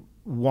the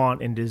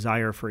want and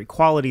desire for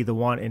equality, the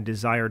want and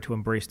desire to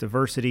embrace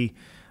diversity,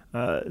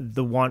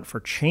 the want for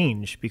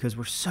change, because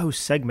we're so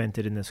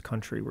segmented in this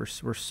country.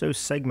 We're so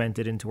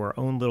segmented into our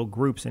own little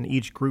groups, and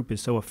each group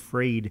is so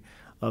afraid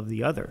of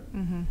the other.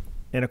 Mm-hmm.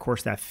 And of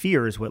course, that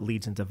fear is what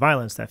leads into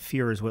violence. That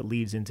fear is what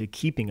leads into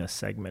keeping us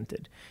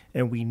segmented.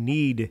 And we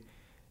need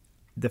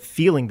the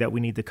feeling that we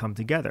need to come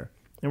together.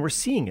 And we're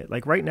seeing it.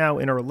 Like right now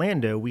in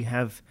Orlando, we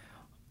have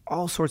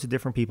all sorts of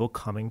different people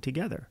coming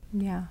together.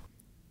 Yeah.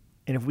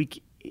 And if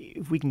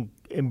we can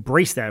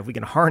embrace that, if we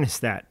can harness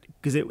that,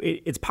 because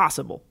it's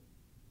possible.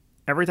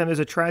 Every time there's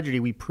a tragedy,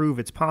 we prove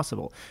it's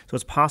possible. So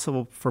it's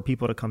possible for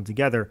people to come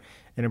together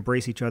and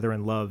embrace each other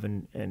and love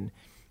and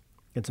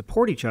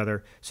support each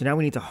other. So now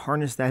we need to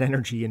harness that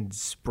energy and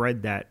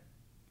spread that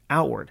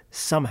outward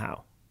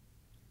somehow.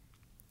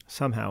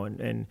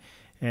 And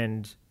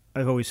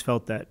I've always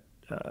felt that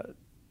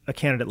a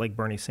candidate like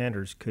Bernie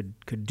Sanders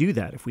could do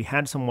that. If we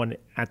had someone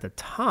at the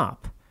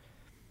top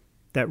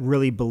that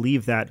really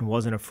believed that and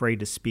wasn't afraid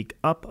to speak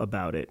up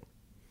about it,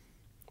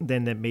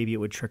 then that maybe it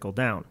would trickle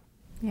down.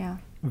 Yeah.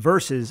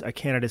 Versus a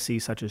candidacy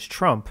such as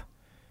Trump,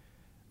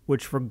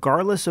 which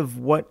regardless of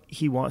what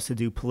he wants to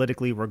do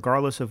politically,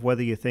 regardless of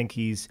whether you think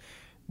he's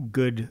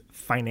good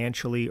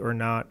financially or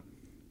not,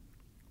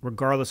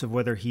 regardless of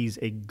whether he's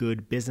a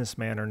good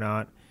businessman or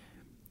not,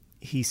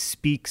 he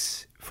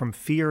speaks from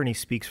fear and he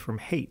speaks from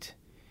hate.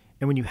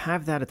 And when you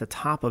have that at the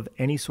top of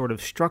any sort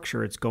of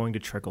structure, it's going to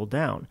trickle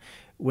down.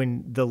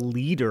 When the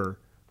leader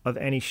of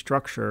any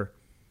structure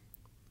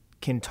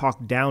can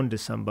talk down to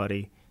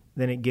somebody,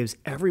 then it gives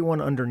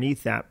everyone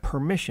underneath that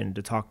permission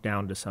to talk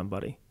down to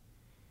somebody.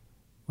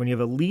 When you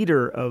have a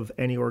leader of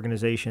any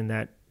organization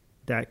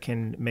that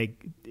can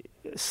make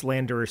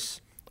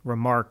slanderous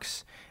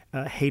remarks,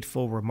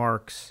 hateful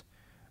remarks,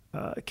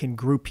 can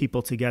group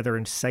people together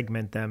and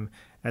segment them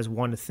as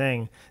one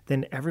thing,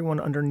 then everyone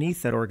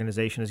underneath that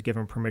organization is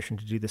given permission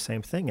to do the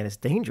same thing, and it's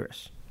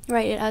dangerous.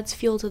 Right, it adds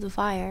fuel to the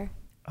fire.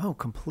 Oh,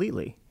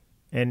 completely.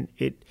 And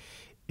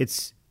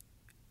it's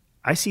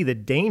I see the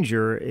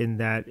danger in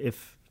that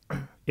if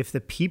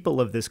the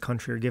people of this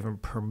country are given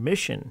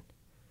permission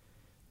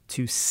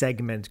to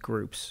segment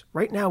groups.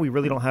 Right now, we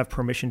really don't have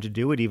permission to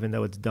do it, even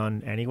though it's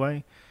done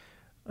anyway.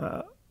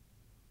 But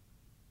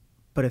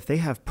if they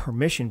have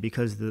permission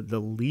because the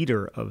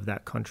leader of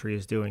that country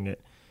is doing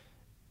it,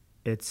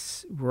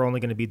 we're only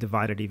going to be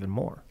divided even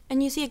more.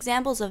 And you see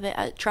examples of it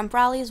at Trump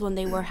rallies when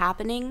they were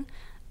happening.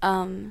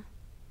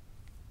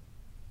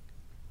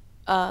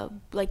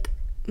 Like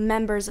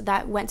members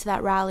that went to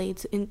that rally,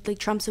 like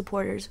Trump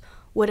supporters,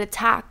 would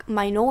attack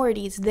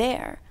minorities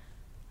there,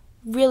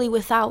 really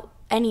without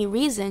any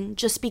reason,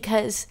 just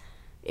because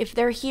if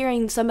they're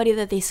hearing somebody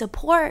that they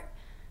support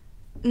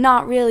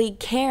not really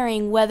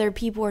caring whether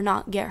people or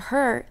not get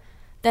hurt,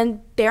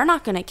 then they're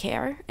not going to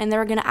care and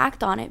they're going to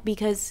act on it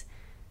because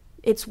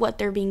it's what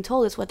they're being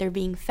told, it's what they're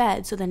being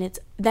fed. So then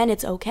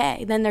it's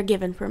okay. Then they're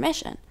given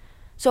permission.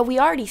 So we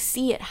already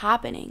see it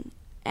happening,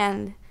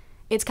 and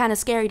it's kind of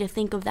scary to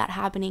think of that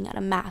happening at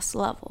a mass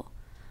level.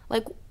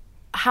 Like,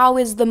 how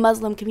is the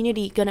Muslim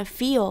community going to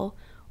feel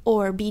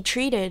or be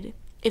treated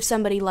if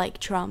somebody like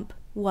Trump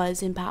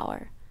was in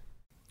power?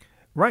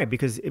 Right,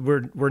 because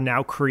we're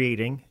now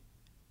creating,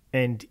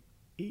 and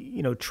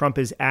Trump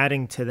is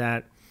adding to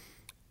that.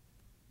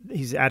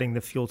 He's adding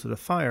the fuel to the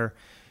fire,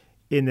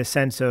 in the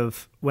sense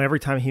of when every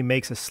time he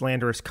makes a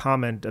slanderous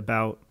comment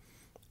about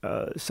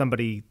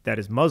somebody that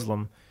is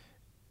Muslim,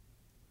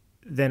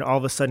 then all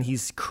of a sudden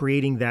he's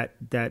creating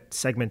that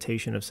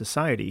segmentation of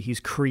society. He's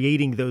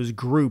creating those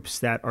groups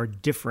that are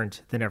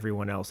different than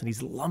everyone else, and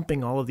he's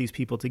lumping all of these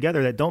people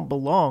together that don't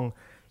belong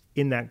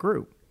in that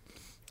group.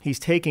 He's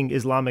taking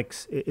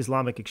Islamic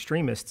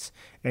extremists,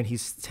 and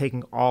he's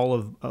taking all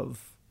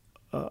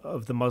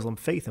of the Muslim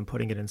faith and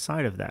putting it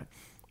inside of that.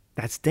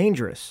 That's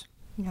dangerous.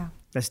 Yeah.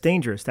 That's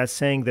dangerous. That's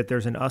saying that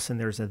there's an us and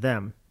there's a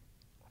them,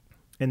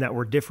 and that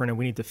we're different and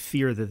we need to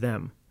fear the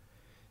them.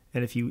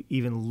 And if you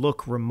even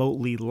look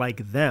remotely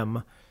like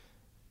them,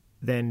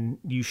 then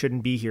you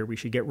shouldn't be here. We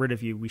should get rid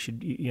of you. We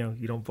should,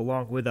 you don't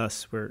belong with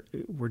us.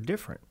 We're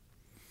different.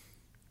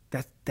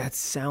 That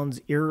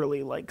sounds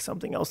eerily like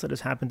something else that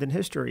has happened in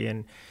history,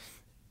 and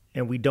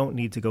we don't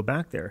need to go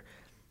back there.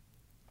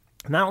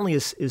 Not only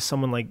is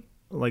someone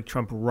like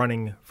Trump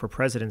running for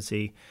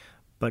presidency,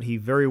 but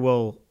he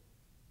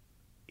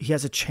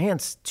has a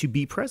chance to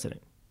be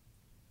president.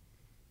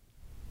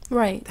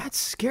 Right. That's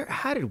scary.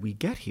 How did we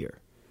get here?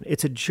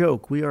 It's a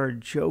joke. We are a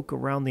joke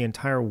around the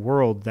entire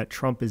world that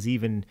Trump is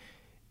even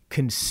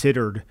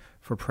considered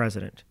for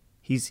president.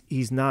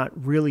 He's not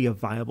really a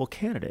viable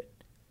candidate.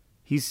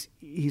 He's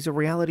a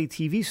reality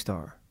TV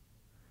star.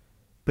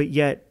 But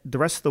yet the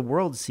rest of the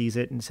world sees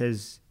it and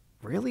says,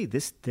 really?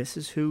 This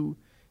is who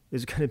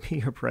is going to be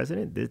your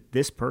president?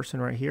 This person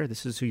right here?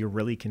 This is who you're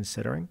really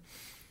considering?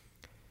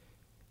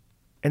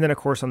 And then, of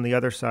course, on the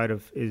other side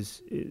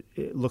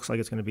it looks like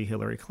it's going to be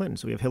Hillary Clinton.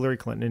 So we have Hillary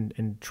Clinton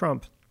and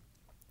Trump,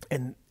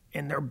 and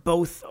they're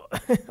both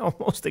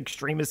almost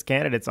extremist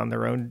candidates on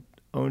their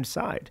own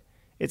side.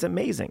 It's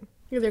amazing.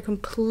 Yeah, they're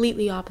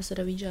completely opposite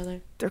of each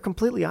other. They're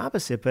completely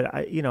opposite, but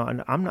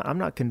I'm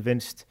not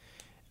convinced.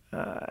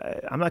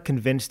 I'm not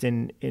convinced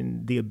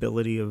in the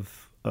ability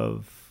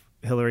of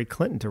Hillary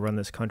Clinton to run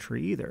this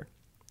country either.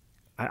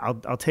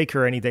 I'll take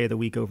her any day of the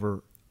week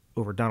over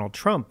Donald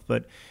Trump,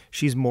 but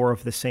she's more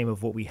of the same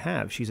of what we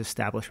have. She's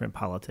establishment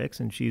politics,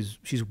 and she's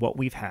what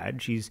we've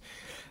had. She's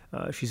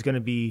going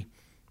to be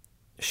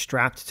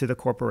strapped to the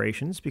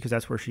corporations because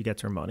that's where she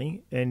gets her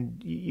money,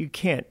 and you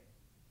can't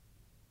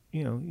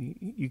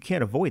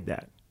avoid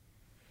that.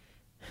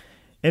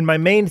 And my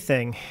main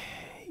thing,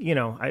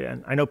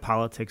 I know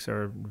politics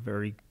are a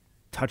very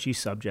touchy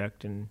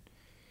subject, and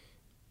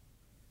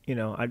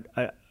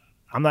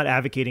I'm not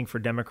advocating for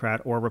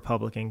Democrat or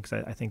Republican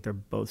because I think they're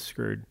both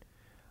screwed.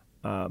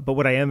 But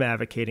what I am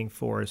advocating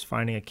for is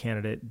finding a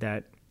candidate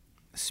that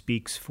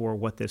speaks for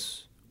what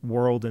this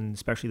world and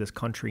especially this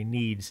country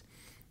needs,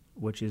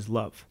 which is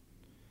love.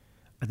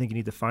 I think you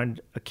need to find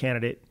a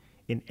candidate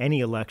in any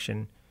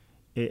election,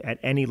 at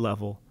any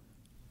level.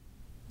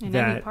 In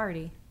any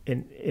party.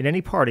 In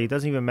any party, it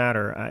doesn't even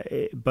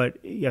matter.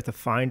 But you have to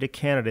find a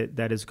candidate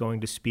that is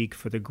going to speak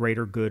for the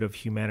greater good of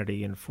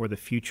humanity and for the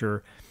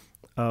future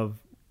of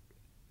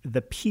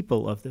the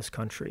people of this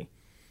country.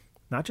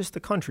 Not just the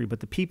country,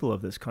 but the people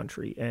of this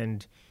country.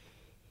 And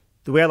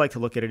the way I like to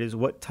look at it is,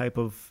 what type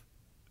of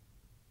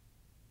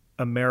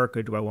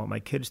America do I want my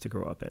kids to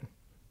grow up in?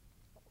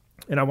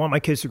 And I want my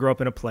kids to grow up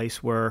in a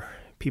place where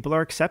people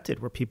are accepted,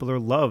 where people are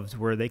loved,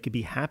 where they could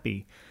be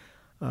happy,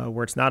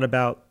 where it's not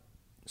about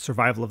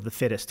survival of the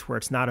fittest, where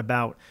it's not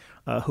about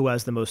who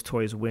has the most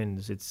toys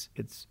wins. It's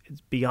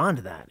beyond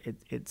that.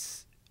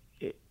 It's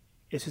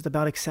just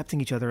about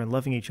accepting each other and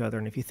loving each other.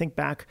 And if you think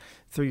back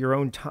through your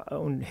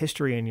own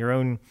history and your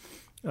own,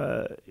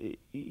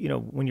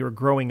 when you were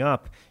growing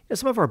up,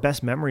 some of our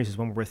best memories is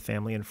when we're with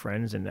family and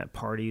friends and at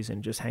parties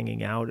and just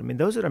hanging out. I mean,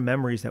 those are the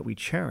memories that we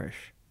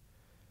cherish.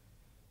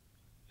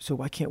 So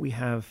why can't we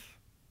have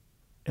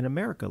an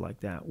America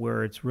like that,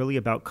 where it's really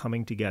about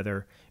coming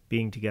together,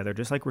 being together,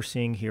 just like we're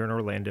seeing here in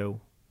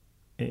Orlando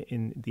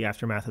in the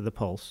aftermath of the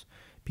Pulse,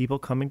 people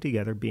coming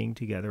together, being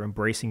together,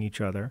 embracing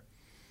each other.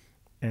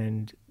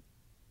 And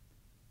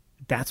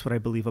that's what I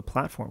believe a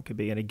platform could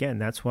be. And again,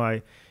 that's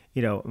why,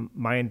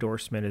 my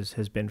endorsement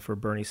has been for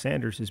Bernie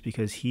Sanders, is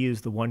because he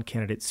is the one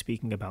candidate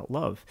speaking about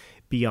love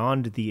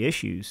beyond the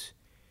issues.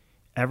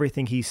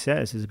 Everything he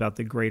says is about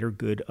the greater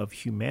good of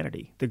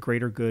humanity, the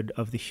greater good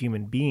of the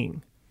human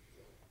being.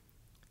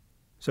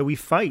 So we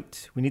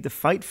fight. We need to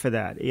fight for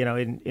that.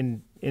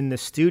 In the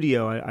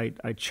studio,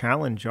 I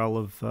challenge all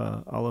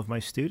of my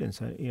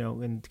students.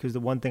 And because the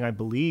one thing I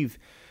believe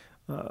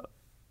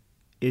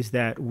is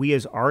that we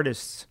as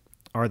artists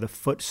are the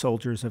foot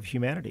soldiers of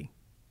humanity.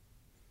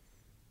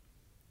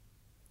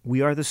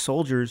 We are the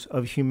soldiers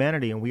of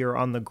humanity, and we are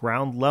on the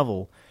ground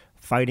level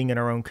fighting in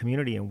our own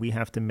community, and we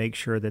have to make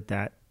sure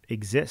that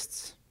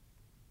exists.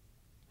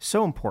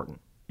 So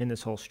important in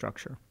this whole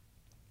structure.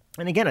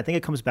 And again, I think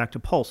it comes back to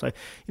Pulse.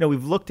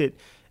 We've looked at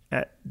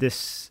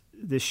this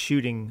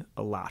shooting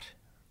a lot,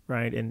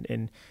 right?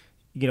 And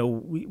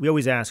we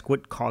always ask,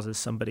 what causes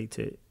somebody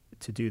to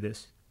do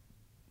this?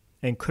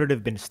 And could it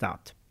have been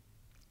stopped?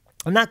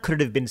 And not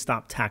could it have been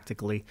stopped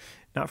tactically,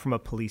 not from a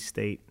police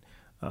state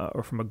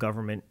or from a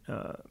government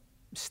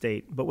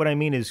state. But what I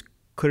mean is,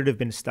 could it have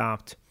been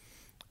stopped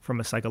from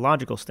a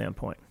psychological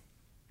standpoint?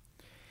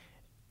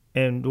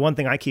 And the one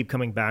thing I keep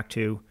coming back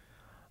to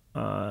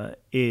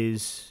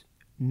is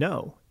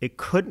no, it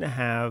couldn't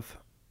have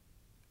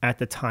at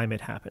the time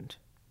it happened.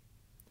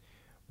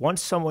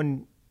 Once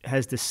someone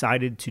has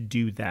decided to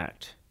do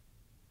that,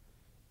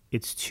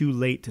 it's too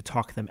late to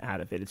talk them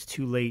out of it. It's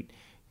too late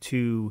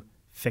to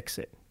fix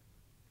it.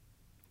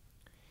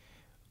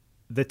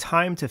 The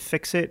time to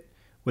fix it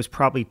was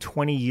probably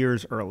 20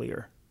 years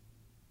earlier.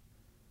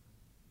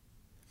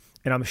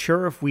 And I'm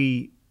sure if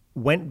we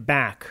went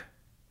back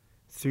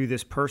through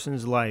this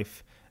person's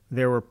life,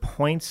 there were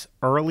points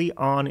early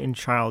on in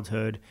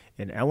childhood,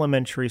 in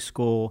elementary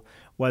school,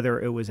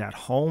 whether it was at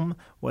home,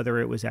 whether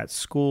it was at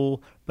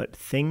school, but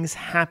things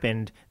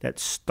happened that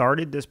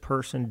started this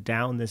person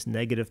down this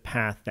negative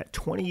path that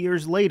 20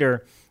 years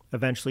later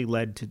eventually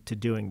led to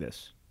doing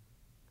this.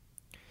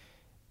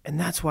 And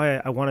that's why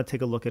I want to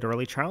take a look at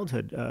early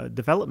childhood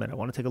development. I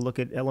want to take a look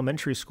at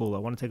elementary school. I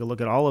want to take a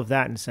look at all of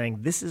that and saying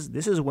this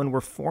is when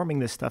we're forming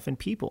this stuff in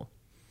people.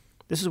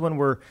 This is when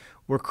we're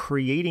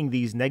creating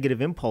these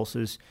negative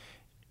impulses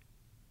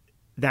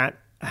that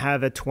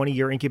have a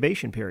 20-year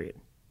incubation period.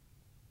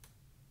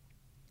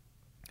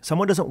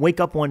 Someone doesn't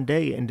wake up one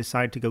day and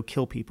decide to go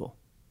kill people.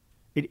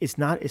 It's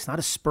not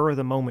a spur of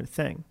the moment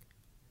thing.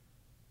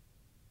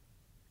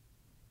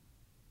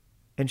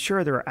 And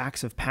sure, there are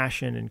acts of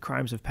passion and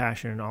crimes of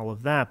passion and all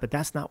of that, but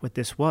that's not what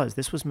this was.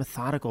 This was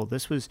methodical.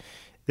 This was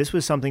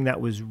something that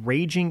was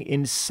raging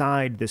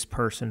inside this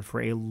person for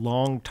a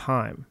long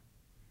time.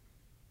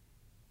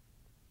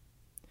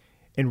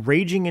 And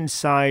raging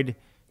inside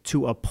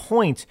to a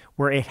point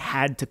where it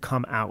had to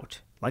come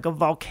out. Like a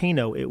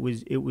volcano, it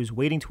was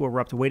waiting to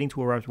erupt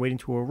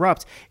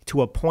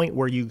to a point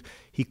where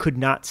he could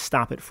not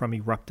stop it from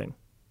erupting.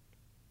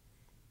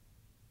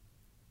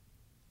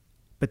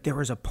 But there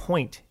was a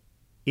point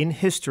in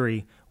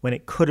history when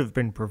it could have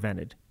been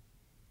prevented.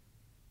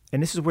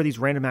 And this is where these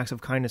random acts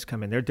of kindness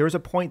come in. There's a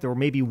point there where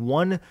maybe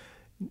one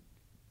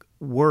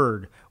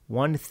word,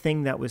 one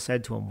thing that was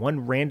said to him,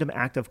 one random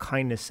act of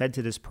kindness said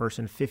to this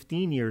person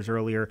 15 years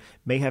earlier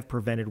may have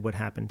prevented what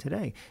happened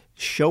today,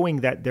 showing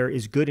that there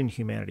is good in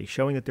humanity,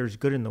 showing that there's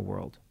good in the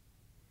world.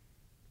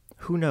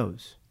 Who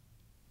knows?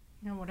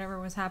 Whatever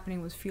was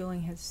happening was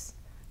fueling his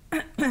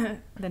the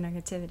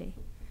negativity.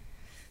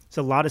 It's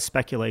a lot of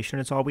speculation.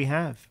 It's all we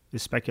have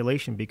is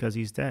speculation because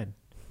he's dead.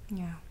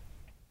 Yeah.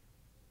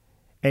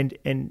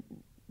 And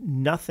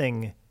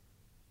nothing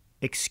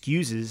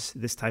excuses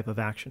this type of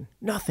action.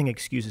 Nothing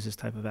excuses this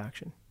type of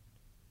action.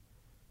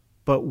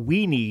 But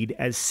we need,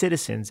 as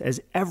citizens, as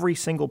every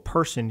single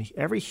person,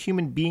 every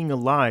human being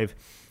alive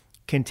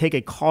can take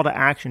a call to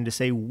action to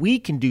say we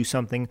can do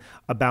something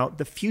about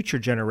the future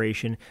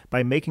generation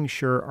by making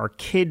sure our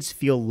kids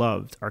feel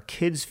loved, our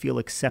kids feel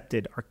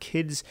accepted, our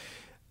kids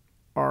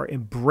are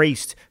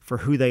embraced for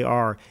who they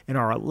are and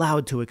are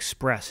allowed to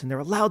express, and they're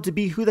allowed to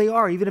be who they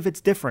are, even if it's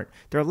different.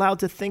 They're allowed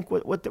to think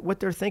what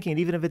they're thinking,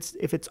 even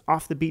if it's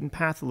off the beaten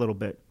path a little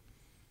bit.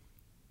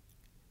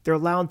 They're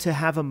allowed to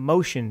have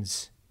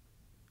emotions,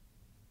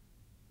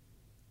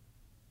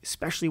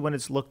 especially when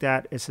it's looked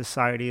at as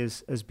society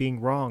as being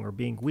wrong or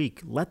being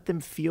weak. Let them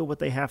feel what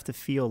they have to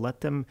feel.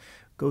 Let them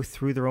go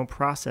through their own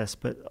process,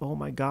 but oh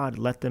my God,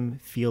 let them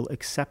feel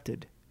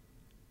accepted.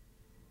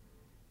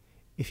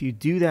 If you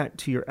do that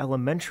to your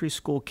elementary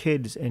school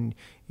kids and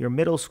your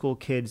middle school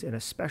kids, and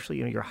especially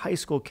your high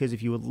school kids,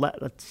 if you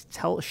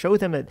would show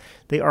them that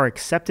they are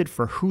accepted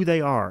for who they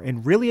are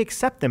and really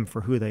accept them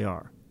for who they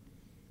are,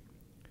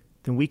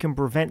 then we can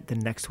prevent the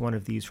next one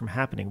of these from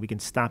happening. We can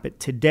stop it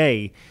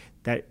today.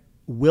 That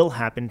will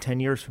happen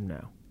 10 years from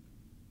now.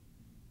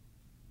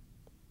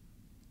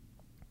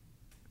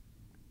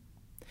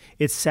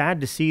 It's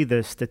sad to see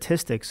the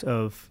statistics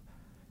of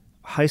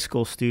high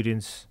school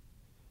students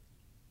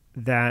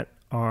that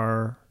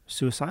are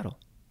suicidal.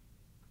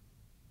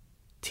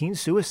 Teen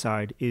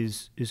suicide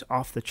is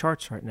off the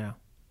charts right now.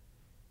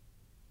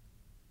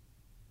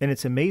 And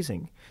it's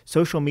amazing.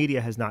 Social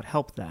media has not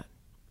helped that.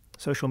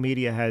 Social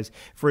media has,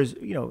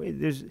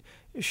 there's,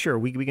 sure,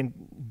 we can,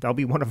 that'll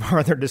be one of our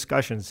other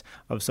discussions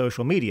of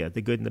social media,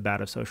 the good and the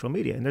bad of social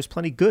media. And there's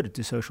plenty good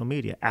to social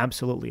media.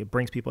 Absolutely. It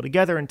brings people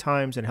together in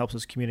times and helps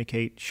us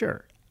communicate.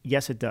 Sure.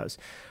 Yes, it does.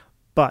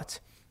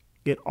 But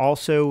it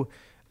also,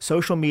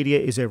 social media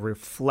is a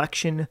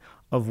reflection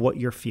of what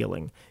you're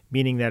feeling,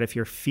 meaning that if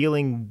you're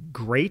feeling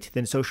great,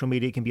 then social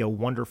media can be a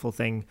wonderful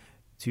thing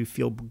to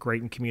feel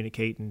great and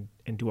communicate and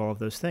do all of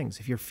those things.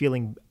 If you're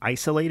feeling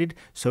isolated,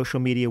 social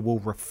media will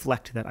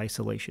reflect that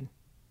isolation.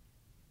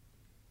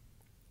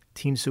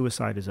 Teen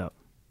suicide is up.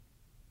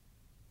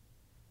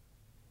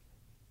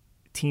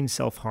 Teen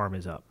self-harm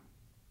is up.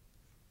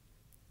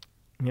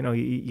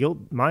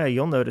 You'll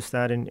notice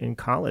that in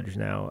college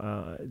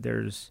now.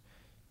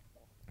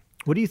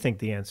 What do you think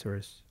the answer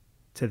is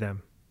to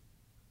them?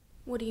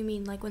 What do you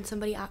mean? Like when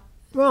somebody...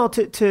 Well, what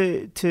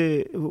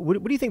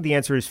do you think the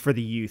answer is for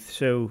the youth?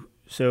 So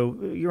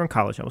you're in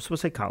college now. We'll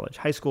say college,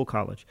 high school,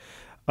 college,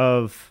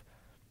 of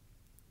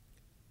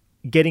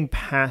getting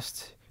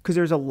past... Because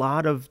there's a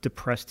lot of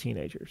depressed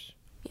teenagers.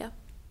 Yeah.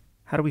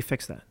 How do we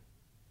fix that?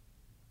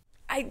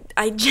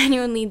 I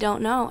genuinely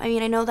don't know. I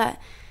mean, I know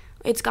that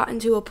it's gotten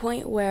to a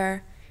point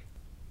where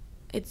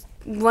it's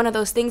one of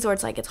those things where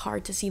it's like it's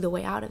hard to see the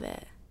way out of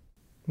it.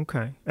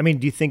 Okay. I mean,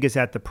 do you think it's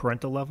at the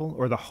parental level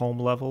or the home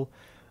level?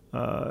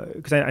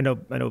 Because I know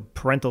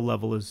parental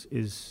level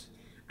is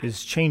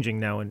changing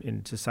now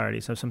in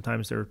society. So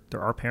sometimes there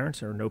are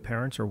parents or no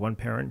parents or one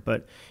parent,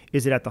 but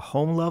is it at the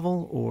home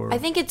level or? I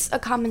think it's a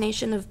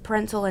combination of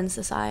parental and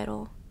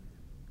societal.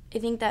 I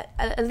think that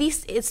at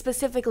least it's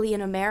specifically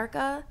in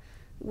America,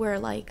 we're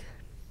like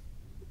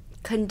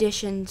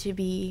conditioned to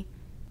be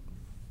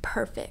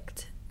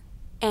perfect,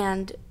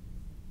 and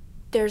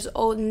there's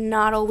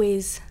not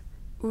always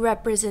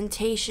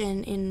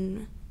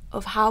representation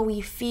of how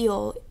we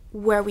feel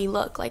where we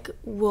look. Like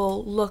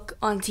we'll look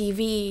on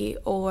TV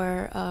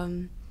or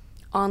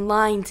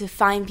online to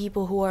find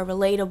people who are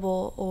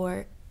relatable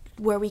or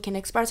where we can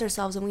express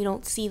ourselves, and we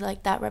don't see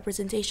like that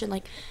representation.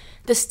 Like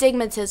the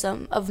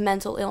stigmatism of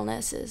mental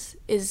illness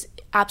is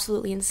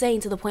absolutely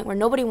insane, to the point where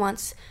nobody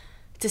wants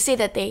to say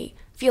that they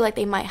feel like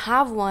they might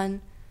have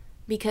one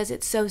because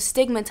it's so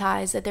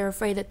stigmatized that they're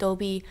afraid that they'll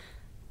be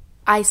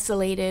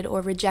isolated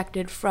or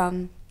rejected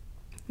from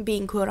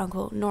being quote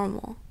unquote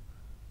normal.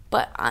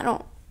 But I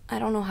don't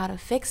know how to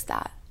fix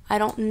that. I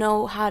don't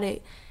know how to.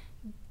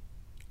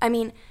 I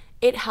mean,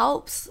 it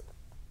helps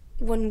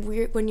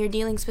when you're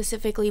dealing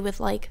specifically with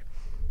like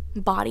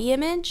body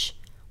image,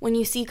 when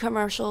you see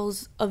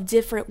commercials of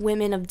different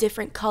women of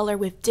different color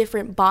with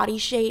different body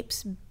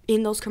shapes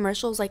in those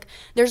commercials. Like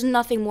there's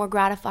nothing more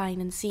gratifying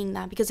than seeing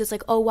that, because it's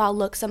like, oh wow,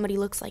 look, somebody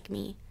looks like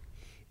me.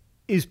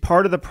 Is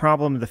part of the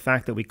problem the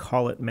fact that we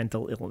call it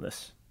mental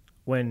illness,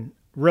 when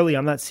really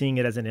I'm not seeing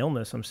it as an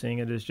illness? I'm seeing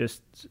it as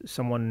just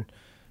someone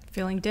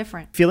feeling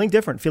different,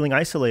 feeling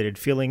isolated,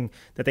 feeling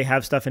that they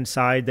have stuff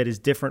inside that is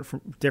different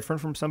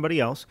from somebody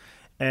else,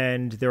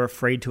 and they're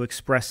afraid to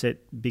express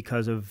it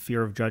because of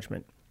fear of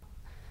judgment.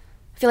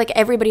 I feel like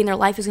everybody in their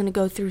life is going to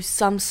go through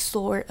some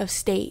sort of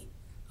state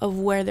of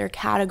where they're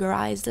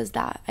categorized as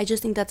that. I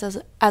just think that's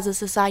as a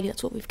society,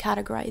 that's what we've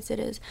categorized it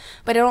as.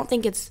 But I don't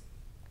think it's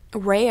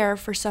rare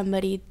for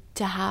somebody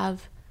to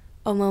have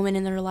a moment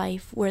in their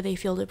life where they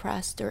feel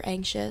depressed or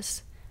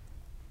anxious.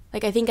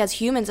 Like I think as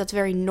humans, that's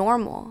very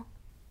normal.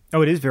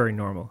 Oh, it is very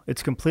normal.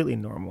 It's completely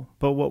normal.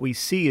 But what we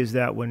see is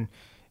that when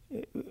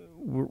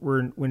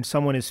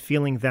someone is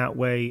feeling that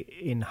way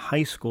in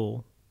high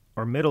school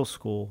or middle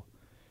school,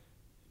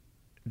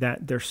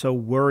 that they're so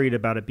worried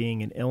about it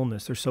being an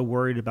illness, they're so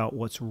worried about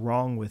what's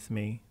wrong with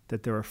me,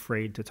 that they're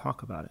afraid to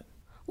talk about it.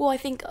 Well, I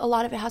think a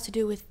lot of it has to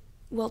do with,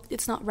 well,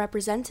 it's not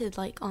represented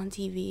like on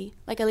TV.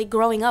 Like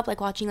growing up, like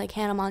watching like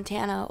Hannah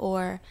Montana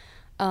or,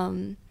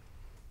 I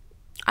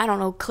don't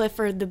know,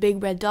 Clifford the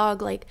Big Red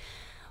Dog. Like,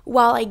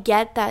 while I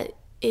get that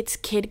it's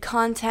kid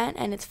content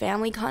and it's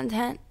family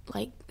content,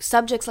 like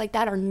subjects like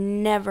that are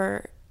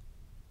never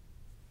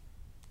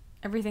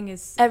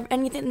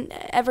anything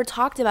ever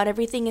talked about.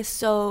 Everything is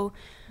so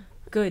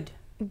good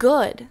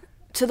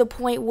to the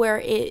point where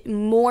it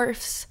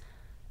morphs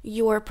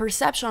your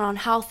perception on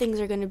how things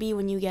are going to be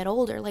when you get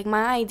older. Like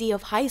my idea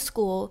of high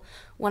school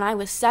when I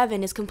was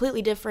 7 is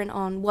completely different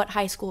on what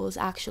high school is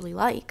actually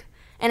like.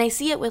 And I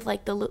see it with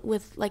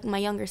like my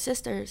younger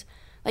sisters,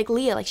 like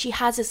Leah. Like she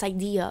has this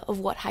idea of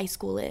what high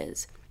school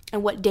is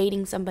and what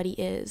dating somebody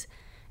is,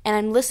 and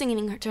I'm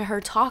listening to her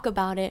talk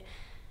about it,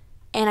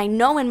 and I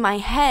know in my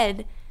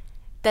head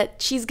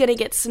that she's going to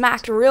get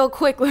smacked real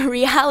quick with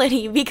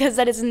reality, because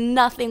that is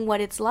nothing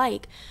what it's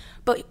like.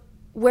 But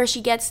where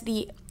she gets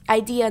the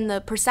idea and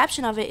the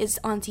perception of it is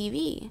on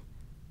TV.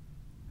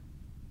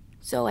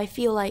 So I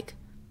feel like,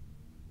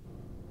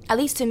 at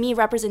least to me,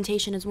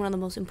 representation is one of the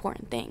most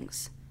important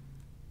things,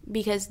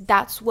 because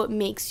that's what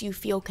makes you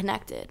feel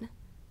connected.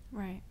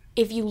 Right.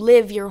 If you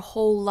live your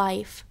whole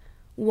life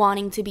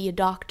wanting to be a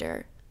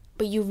doctor,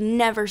 but you've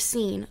never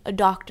seen a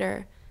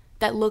doctor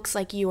that looks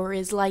like you or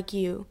is like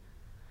you,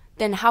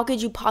 then how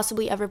could you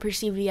possibly ever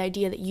perceive the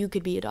idea that you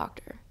could be a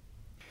doctor?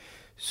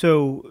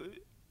 So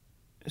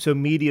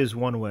media is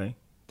one way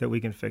that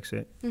we can fix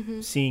it,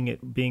 seeing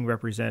it being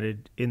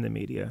represented in the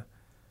media.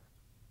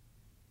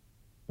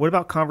 What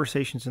about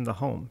conversations in the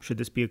home? Should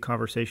this be a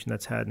conversation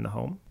that's had in the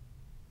home?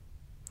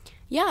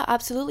 Yeah,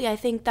 absolutely. I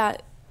think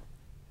that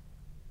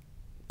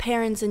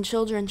parents and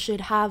children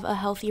should have a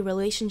healthy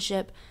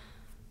relationship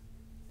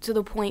to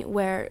the point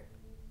where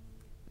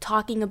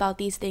talking about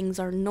these things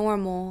are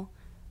normal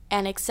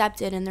and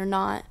accepted, and they're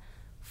not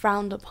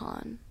frowned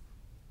upon.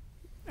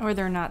 Or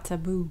they're not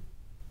taboo.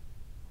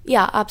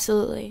 Yeah,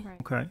 absolutely.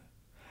 Right. Okay.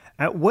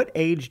 At what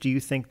age do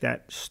you think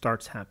that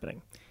starts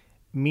happening?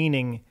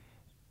 Meaning,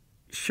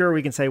 sure,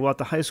 we can say, well, at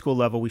the high school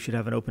level, we should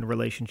have an open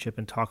relationship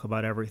and talk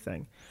about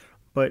everything.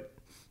 But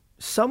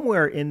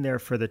somewhere in there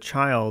for the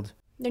child,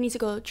 there needs to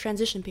go a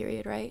transition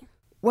period, right?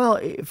 Well,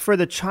 for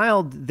the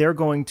child, they're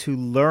going to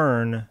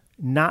learn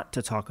not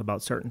to talk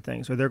about certain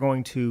things, or they're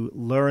going to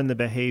learn the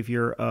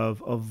behavior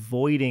of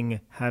avoiding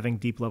having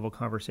deep level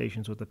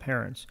conversations with the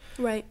parents.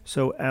 Right.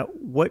 So at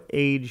what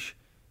age,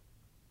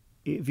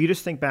 if you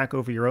just think back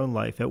over your own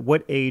life, at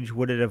what age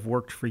would it have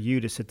worked for you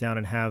to sit down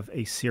and have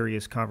a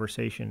serious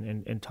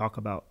conversation and talk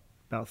about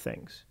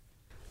things?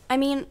 I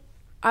mean,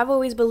 I've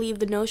always believed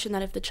the notion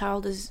that if the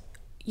child is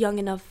young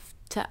enough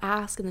to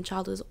ask and the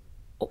child is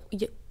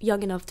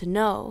young enough to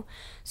know.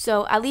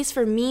 So at least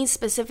for me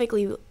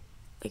specifically,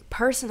 like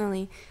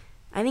personally,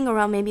 I think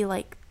around maybe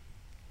like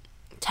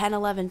 10,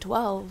 11,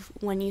 12,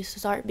 when you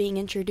start being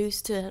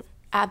introduced to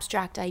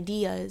abstract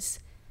ideas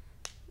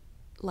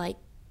like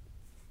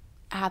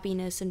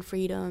happiness and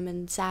freedom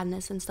and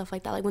sadness and stuff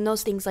like that, like when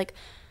those things like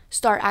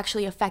start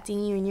actually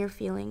affecting you and your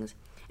feelings.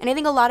 And I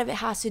think a lot of it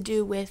has to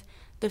do with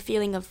the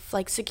feeling of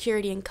like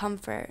security and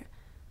comfort,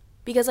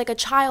 because like a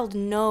child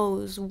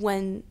knows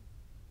when,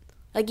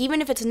 like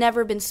even if it's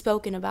never been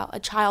spoken about, a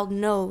child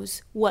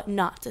knows what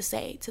not to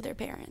say to their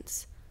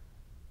parents.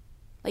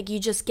 Like you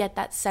just get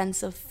that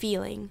sense of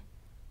feeling.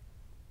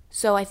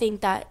 So I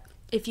think that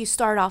if you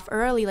start off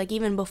early, like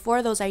even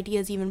before those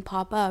ideas even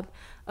pop up,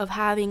 of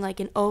having like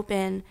an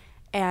open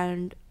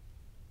and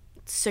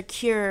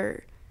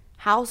secure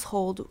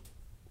household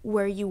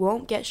where you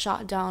won't get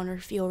shot down or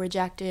feel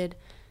rejected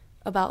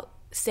about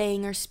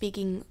saying or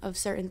speaking of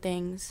certain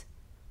things,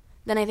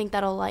 then I think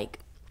that'll like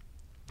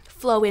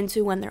flow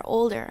into when they're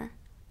older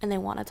and they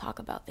want to talk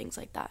about things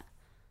like that.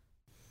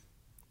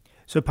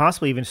 So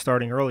possibly even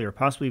starting earlier,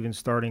 possibly even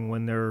starting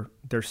when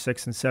they're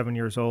 6 and 7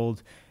 years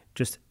old,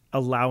 just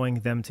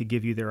allowing them to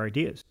give you their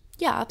ideas.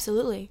 Yeah,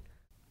 absolutely.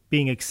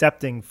 Being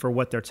accepting for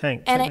what they're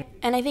saying. And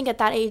I think at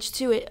that age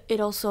too, it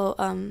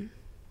also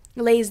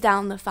lays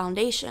down the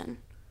foundation.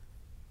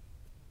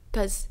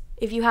 Because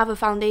if you have a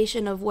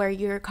foundation of where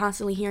you're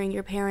constantly hearing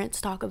your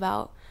parents talk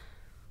about,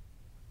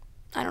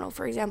 I don't know,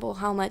 for example,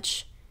 how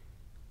much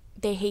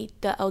they hate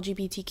the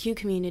LGBTQ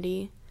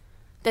community,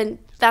 then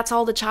that's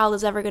all the child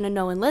is ever going to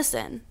know and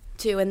listen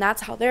to, and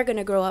that's how they're going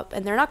to grow up,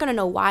 and they're not going to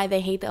know why they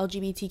hate the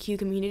LGBTQ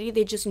community,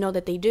 they just know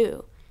that they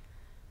do.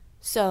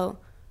 So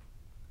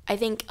I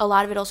think a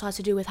lot of it also has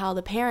to do with how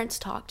the parents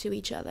talk to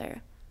each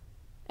other.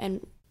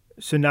 And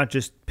so not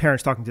just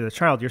parents talking to the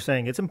child, you're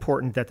saying it's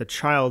important that the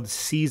child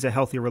sees a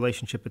healthy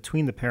relationship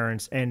between the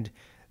parents, and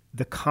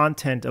the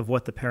content of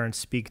what the parents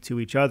speak to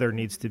each other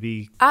needs to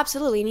be...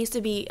 Absolutely, it needs to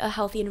be a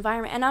healthy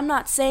environment. And I'm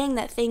not saying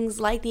that things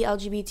like the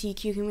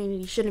LGBTQ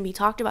community shouldn't be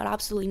talked about.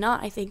 Absolutely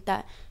not. I think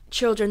that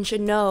children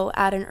should know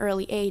at an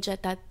early age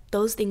that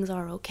those things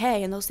are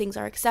okay and those things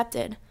are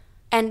accepted.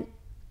 And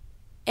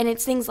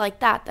it's things like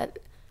that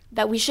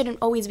we shouldn't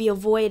always be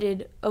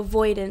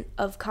avoidant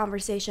of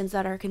conversations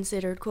that are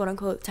considered quote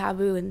unquote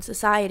taboo in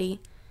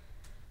society.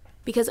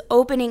 Because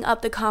opening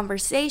up the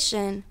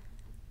conversation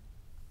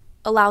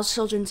allows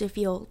children to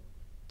feel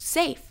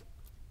safe.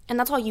 And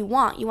that's all you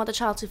want. You want the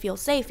child to feel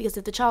safe, because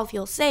if the child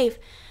feels safe,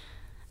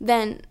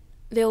 then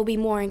they'll be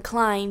more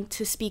inclined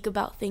to speak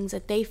about things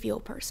that they feel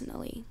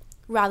personally,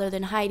 rather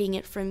than hiding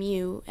it from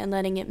you and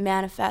letting it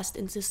manifest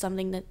into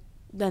something that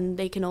then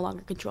they can no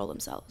longer control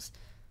themselves.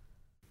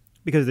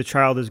 Because the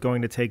child is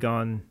going to take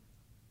on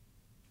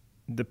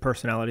the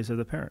personalities of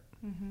the parent.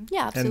 Mm-hmm.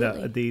 Yeah,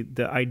 absolutely. And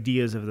the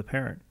ideas of the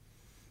parent.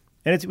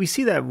 And we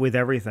see that with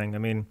everything. I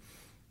mean,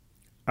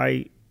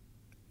 I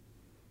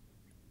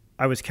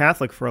was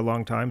Catholic for a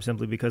long time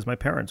simply because my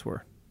parents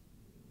were.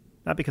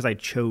 Not because I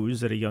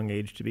chose at a young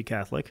age to be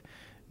Catholic.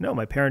 No,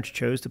 my parents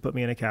chose to put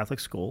me in a Catholic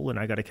school, and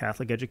I got a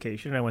Catholic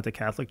education, and I went to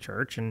Catholic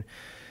church, and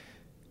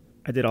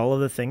I did all of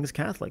the things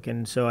Catholic.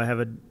 And so I have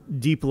a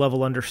deep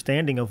level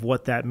understanding of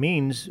what that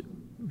means,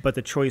 but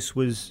the choice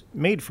was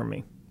made for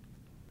me.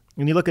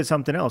 And you look at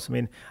something else. I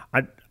mean,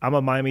 I'm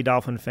a Miami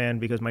Dolphin fan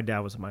because my dad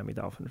was a Miami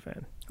Dolphin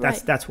fan.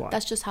 That's why.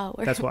 That's just how it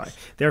works. That's why.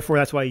 Therefore,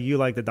 that's why you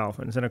like the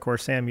Dolphins, and of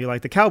course, Sam, you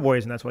like the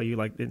Cowboys, and that's why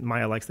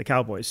Maya likes the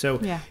Cowboys. So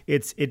yeah.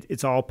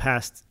 It's all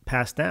passed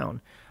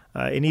down.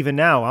 And even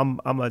now,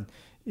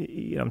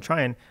 I'm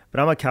trying, but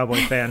I'm a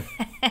Cowboy fan.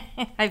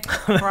 I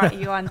brought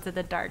you onto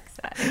the dark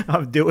side.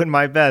 I'm doing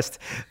my best,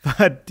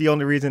 but the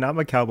only reason I'm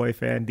a Cowboy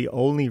fan, the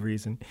only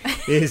reason,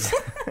 is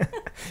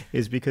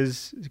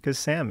because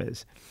Sam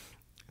is.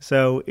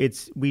 So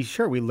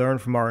we learn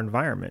from our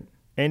environment.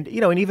 And,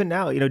 and even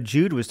now,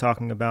 Jude was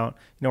talking about,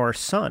 our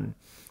son,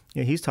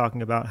 he's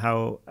talking about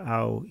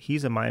how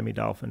he's a Miami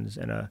Dolphins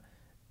and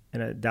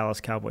a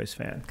Dallas Cowboys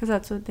fan. Because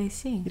that's what they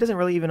see. He doesn't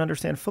really even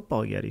understand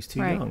football yet. He's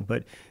too right. young,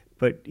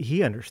 but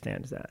he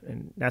understands that.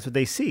 And that's what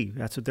they see.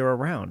 That's what they're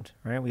around,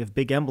 right? We have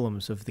big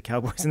emblems of the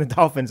Cowboys and the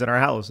Dolphins in our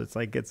house. It's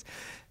like,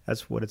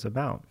 that's what it's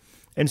about.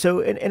 And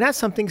so, and that's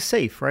something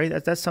safe, right?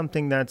 That's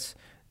something that's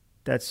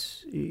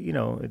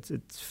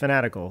it's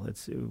fanatical.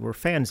 We're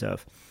fans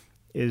of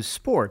is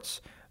sports,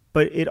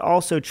 but it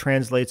also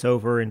translates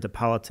over into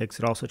politics.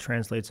 It also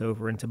translates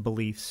over into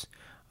beliefs,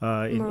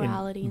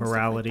 morality,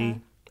 like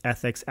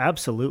ethics.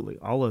 Absolutely,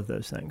 all of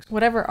those things.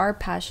 Whatever our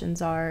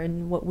passions are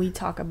and what we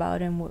talk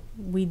about and what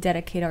we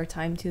dedicate our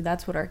time to,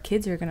 that's what our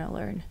kids are going to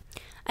learn.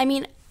 I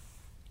mean,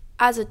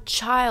 as a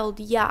child,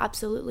 yeah,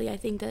 absolutely. I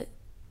think that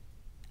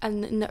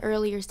in the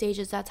earlier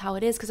stages, that's how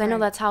it is, because I know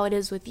that's how it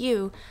is with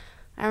you.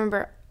 I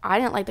remember I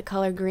didn't like the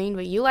color green,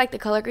 but you like the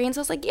color green. So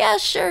I was like, yeah,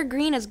 sure,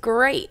 green is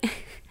great.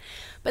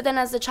 But then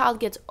as the child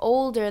gets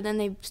older, then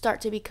they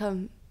start to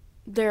become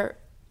their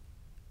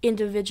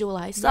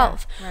individualized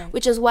self, right.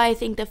 Which is why I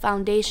think the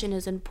foundation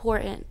is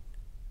important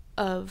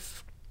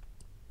of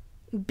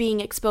being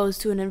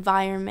exposed to an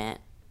environment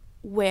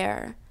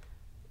where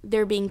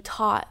they're being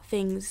taught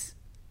things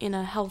in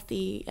a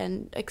healthy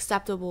and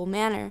acceptable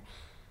manner.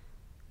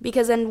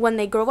 Because then when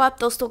they grow up,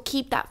 they'll still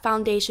keep that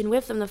foundation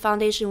with them. The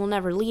foundation will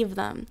never leave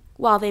them.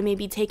 While they may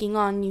be taking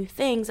on new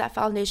things, that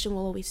foundation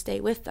will always stay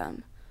with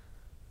them.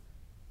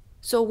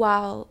 So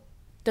while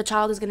the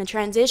child is going to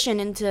transition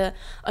into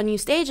a new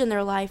stage in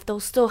their life, they'll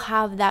still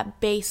have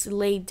that base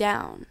laid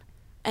down.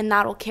 And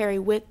that'll carry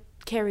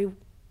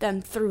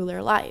them through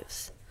their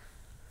lives.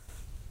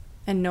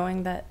 And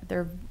knowing that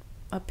their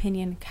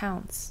opinion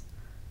counts.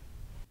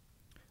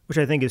 Which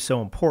I think is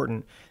so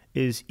important,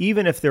 is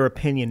even if their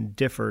opinion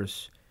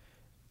differs,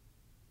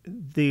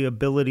 the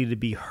ability to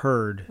be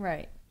heard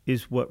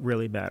is what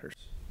really matters.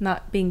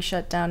 Not being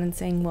shut down and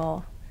saying,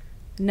 well,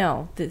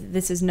 no,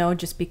 this is no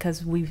just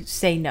because we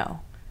say no,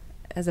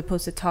 as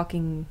opposed to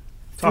talking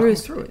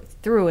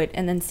through it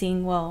and then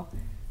seeing, well,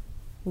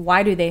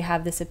 why do they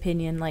have this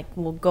opinion? Like,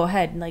 well, go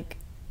ahead, like,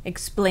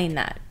 explain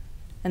that.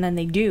 And then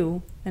they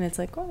do, and it's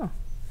like, oh.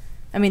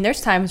 I mean,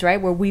 there's times, right,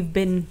 where we've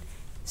been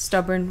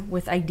stubborn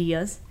with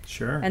ideas.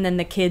 Sure. And then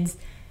the kids,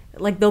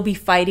 like, they'll be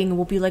fighting, and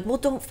we'll be like, well,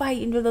 don't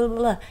fight, and blah, blah,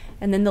 blah.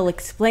 And then they'll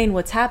explain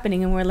what's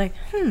happening, and we're like,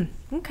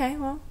 okay,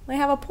 well, they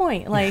have a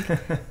point. Like,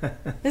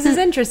 this is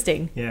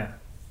interesting. Yeah.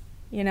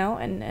 You know,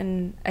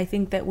 and I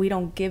think that we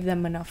don't give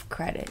them enough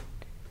credit.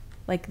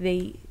 Like,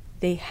 they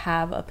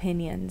have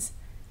opinions.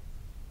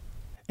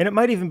 And it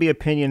might even be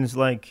opinions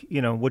like,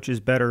 you know, which is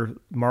better,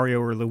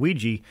 Mario or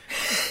Luigi.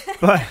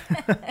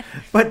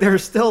 But they're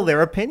still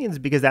their opinions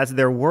because that's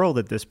their world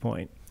at this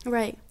point.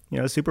 Right. You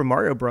know, Super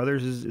Mario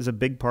Brothers is a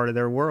big part of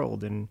their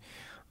world, and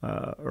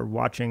or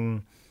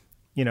watching,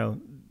 you know,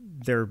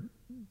 their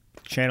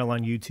channel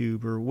on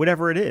YouTube or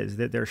whatever it is,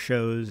 that their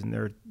shows and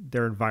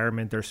their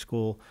environment, their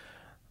school,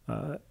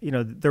 you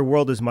know, their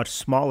world is much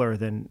smaller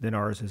than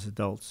ours as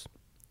adults,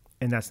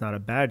 and that's not a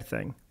bad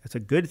thing. It's a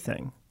good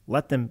thing.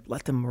 Let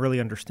them really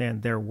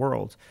understand their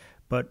world,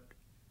 but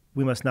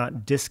we must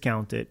not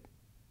discount it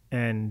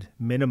and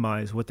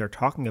minimize what they're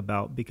talking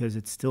about because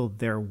it's still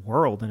their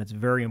world and it's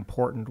very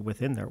important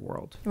within their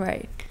world.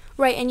 Right.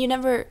 Right, and you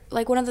never,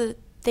 like, one of the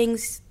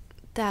things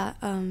that,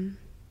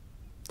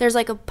 there's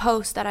like a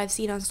post that I've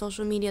seen on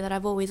social media that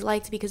I've always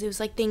liked because it was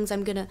like things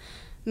I'm going to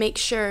make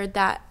sure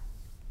that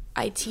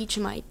I teach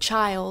my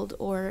child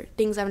or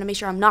things I'm going to make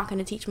sure I'm not going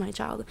to teach my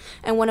child.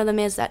 And one of them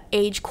is that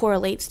age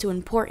correlates to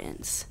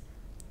importance.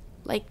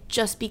 Like,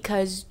 just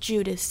because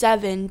Jude is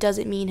 7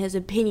 doesn't mean his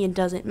opinion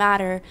doesn't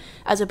matter,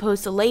 as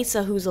opposed to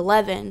Laysa, who's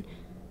 11.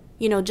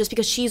 You know, just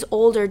because she's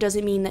older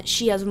doesn't mean that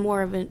she has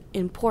more of an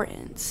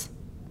importance.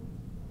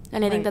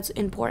 And I think that's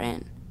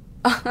important.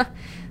 Not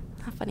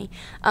funny.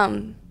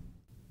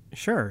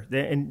 Sure.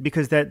 And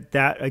because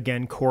that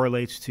again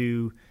correlates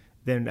to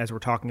then, as we're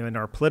talking in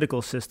our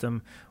political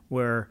system,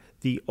 where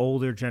the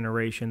older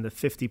generation, the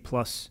 50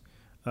 plus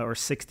or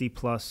 60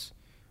 plus,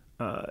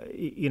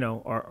 you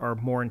know, are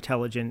more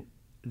intelligent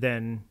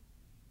than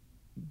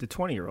the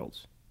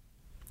 20-year-olds.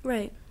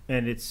 Right.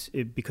 And it's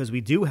because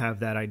we do have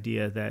that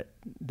idea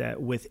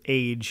that with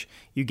age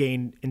you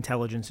gain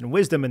intelligence and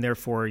wisdom, and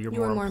therefore you're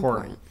more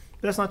important.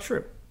 But that's not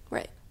true.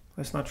 Right.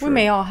 That's not true. We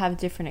may all have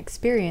different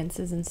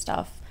experiences and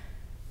stuff,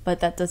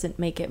 but that doesn't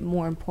make it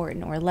more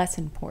important or less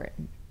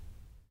important.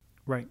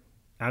 Right.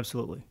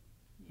 Absolutely.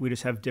 We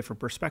just have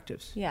different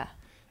perspectives. Yeah.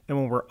 And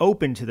when we're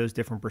open to those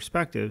different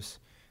perspectives,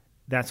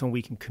 that's when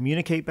we can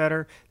communicate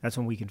better. That's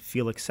when we can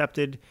feel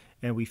accepted,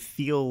 and we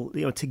feel,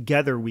 you know,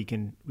 together we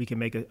can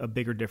make a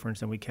bigger difference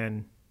than we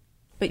can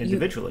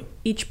individually.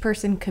 Each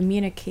person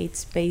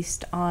communicates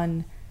based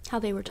on how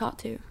they were taught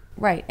to.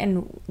 Right,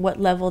 and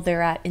what level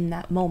they're at in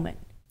that moment.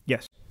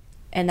 Yes.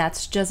 And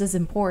that's just as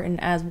important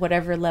as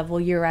whatever level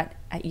you're at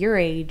your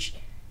age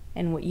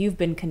and what you've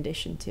been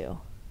conditioned to.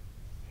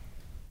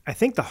 I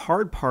think the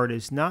hard part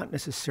is not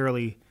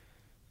necessarily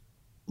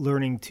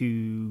learning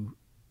to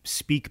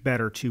speak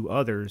better to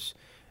others.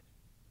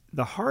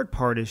 The hard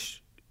part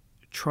is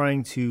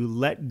trying to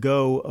let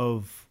go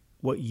of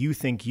what you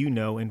think you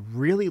know and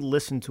really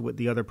listen to what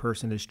the other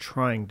person is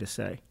trying to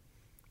say.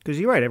 Because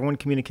you're right, everyone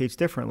communicates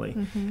differently.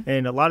 Mm-hmm.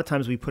 And a lot of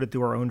times we put it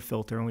through our own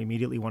filter and we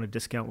immediately want to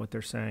discount what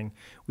they're saying.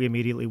 We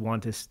immediately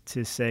want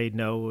to say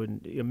no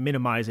and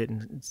minimize it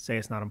and say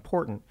it's not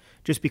important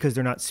just because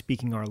they're not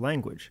speaking our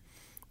language.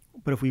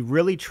 But if we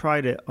really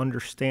try to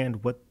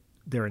understand what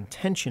their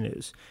intention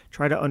is,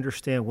 try to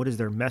understand what is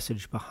their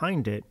message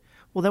behind it,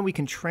 well, then we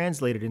can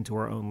translate it into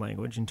our own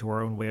language, into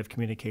our own way of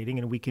communicating,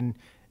 and we can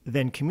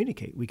then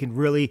communicate. We can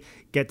really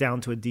get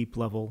down to a deep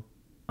level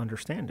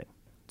understanding.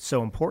 It's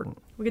so important.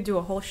 We could do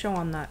a whole show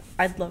on that.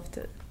 I'd love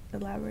to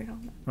elaborate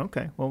on that.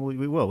 Okay, well, we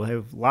will. We'll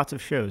have lots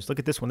of shows. Look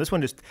at this one. This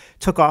one just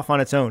took off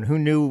on its own. Who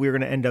knew we were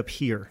going to end up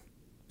here?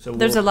 So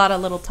there's a lot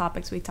of little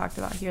topics we talked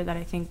about here that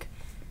I think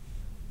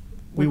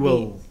we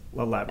will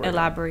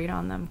elaborate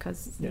on them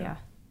because, yeah.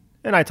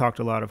 And I talked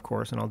a lot, of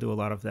course, and I'll do a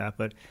lot of that,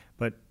 but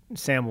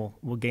Sam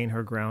will gain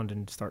her ground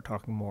and start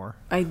talking more.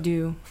 I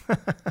do.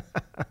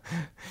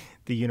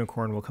 The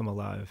unicorn will come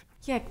alive.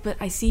 Yeah, but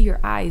I see your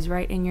eyes,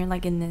 right? And you're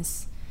like in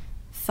this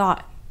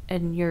thought,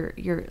 and you're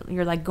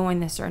like going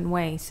this certain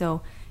way.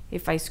 So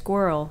if I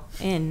squirrel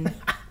in,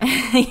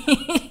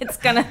 it's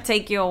gonna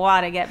take you a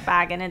while to get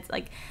back, and it's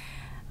like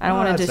I don't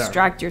want to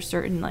distract your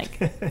certain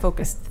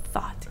focused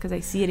thought because I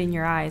see it in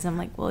your eyes. I'm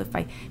like, well, if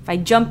I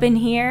jump in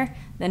here,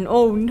 then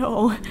oh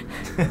no,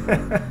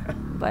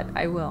 but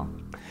I will.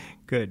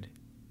 Good.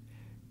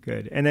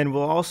 And then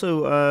we'll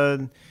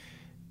also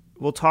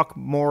we'll talk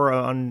more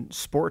on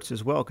sports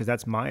as well because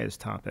that's Maya's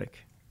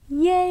topic.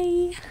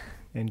 Yay!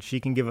 And she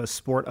can give us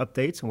sport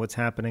updates and what's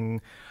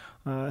happening,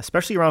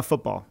 especially around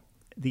football.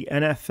 The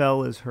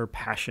NFL is her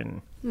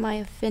passion. My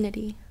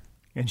affinity.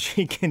 And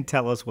she can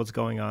tell us what's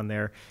going on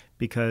there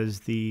because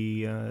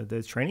the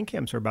training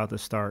camps are about to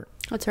start.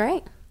 That's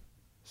right.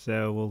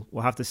 So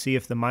we'll have to see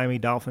if the Miami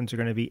Dolphins are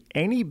going to be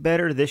any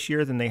better this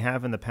year than they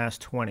have in the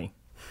past 20.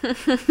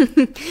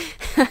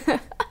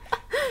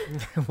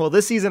 Well,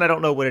 this season I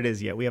don't know what it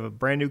is yet. We have a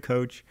brand new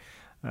coach,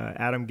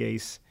 Adam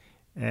Gase,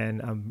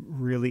 and I'm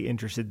really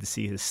interested to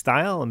see his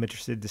style. I'm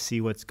interested to see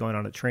what's going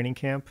on at training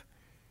camp.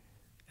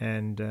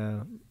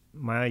 And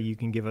Maya, you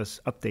can give us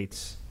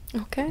updates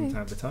from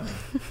time to time.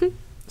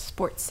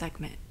 Sports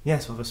segment.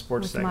 Yes, we'll have a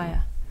sports with segment. Maya.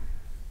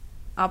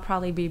 I'll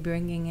probably be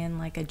bringing in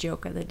a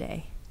joke of the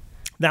day.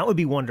 That would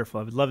be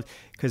wonderful. I would love it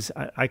because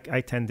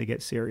I tend to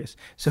get serious.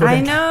 So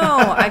I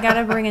know. I got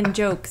to bring in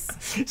jokes.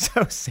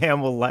 So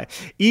Sam will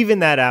even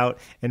that out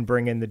and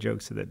bring in the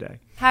jokes of the day.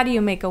 How do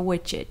you make a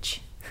witch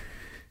itch?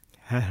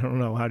 I don't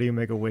know. How do you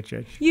make a witch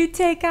itch? You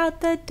take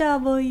out the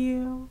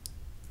W.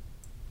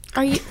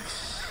 Are you...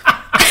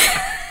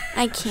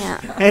 I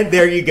can't. And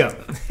there you go.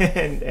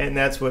 And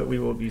that's what we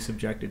will be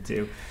subjected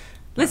to.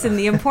 Listen,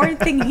 the important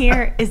thing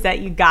here is that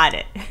you got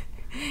it.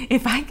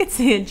 If I could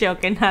say a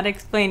joke and not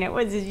explain it,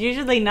 which is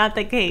usually not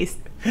the case,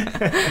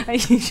 I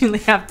usually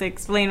have to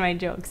explain my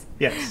jokes.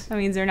 Yes. That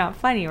means they're not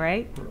funny,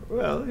 right?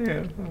 Well,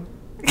 yeah.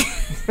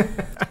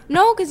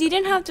 No, because you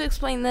didn't have to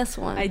explain this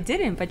one. I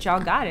didn't, but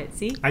y'all got it.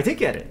 See? I did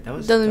get it.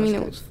 Doesn't mean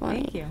it was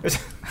funny. Thank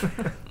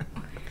you.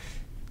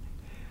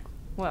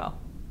 Well,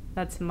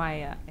 that's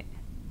my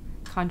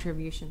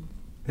contribution.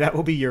 That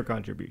will be your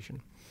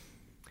contribution.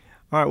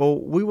 All right.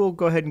 Well, we will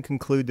go ahead and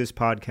conclude this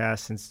podcast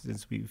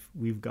since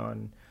we've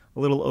gone a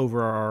little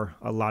over our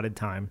allotted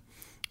time.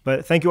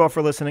 But thank you all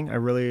for listening. I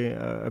really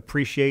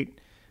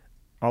appreciate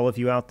all of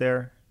you out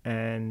there,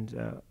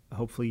 and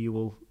hopefully you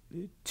will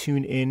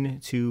tune in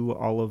to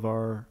all of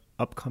our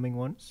upcoming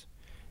ones,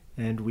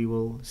 and we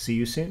will see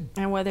you soon.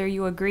 And whether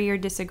you agree or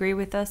disagree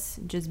with us,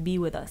 just be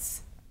with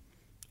us.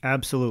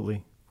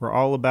 Absolutely. We're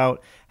all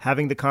about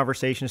having the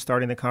conversation,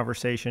 starting the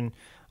conversation.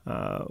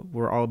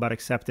 We're all about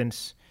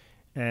acceptance,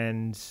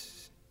 and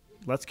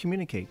let's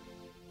communicate.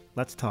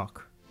 Let's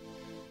talk.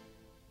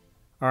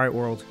 All right,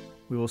 world.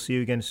 We will see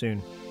you again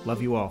soon.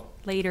 Love you all.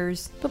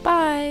 Laters.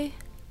 Bye-bye.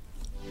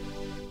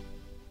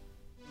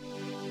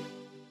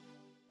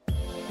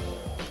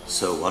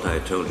 So what I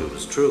told you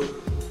was true,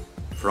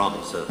 from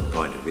a certain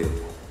point of view.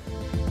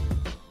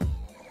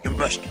 You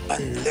must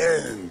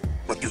unlearn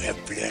what you have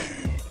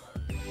learned.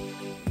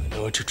 I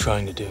know what you're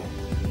trying to do.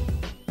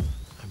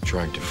 I'm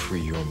trying to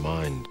free your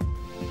mind,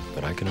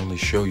 but I can only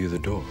show you the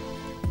door.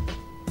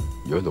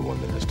 You're the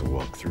one that has to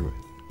walk through it.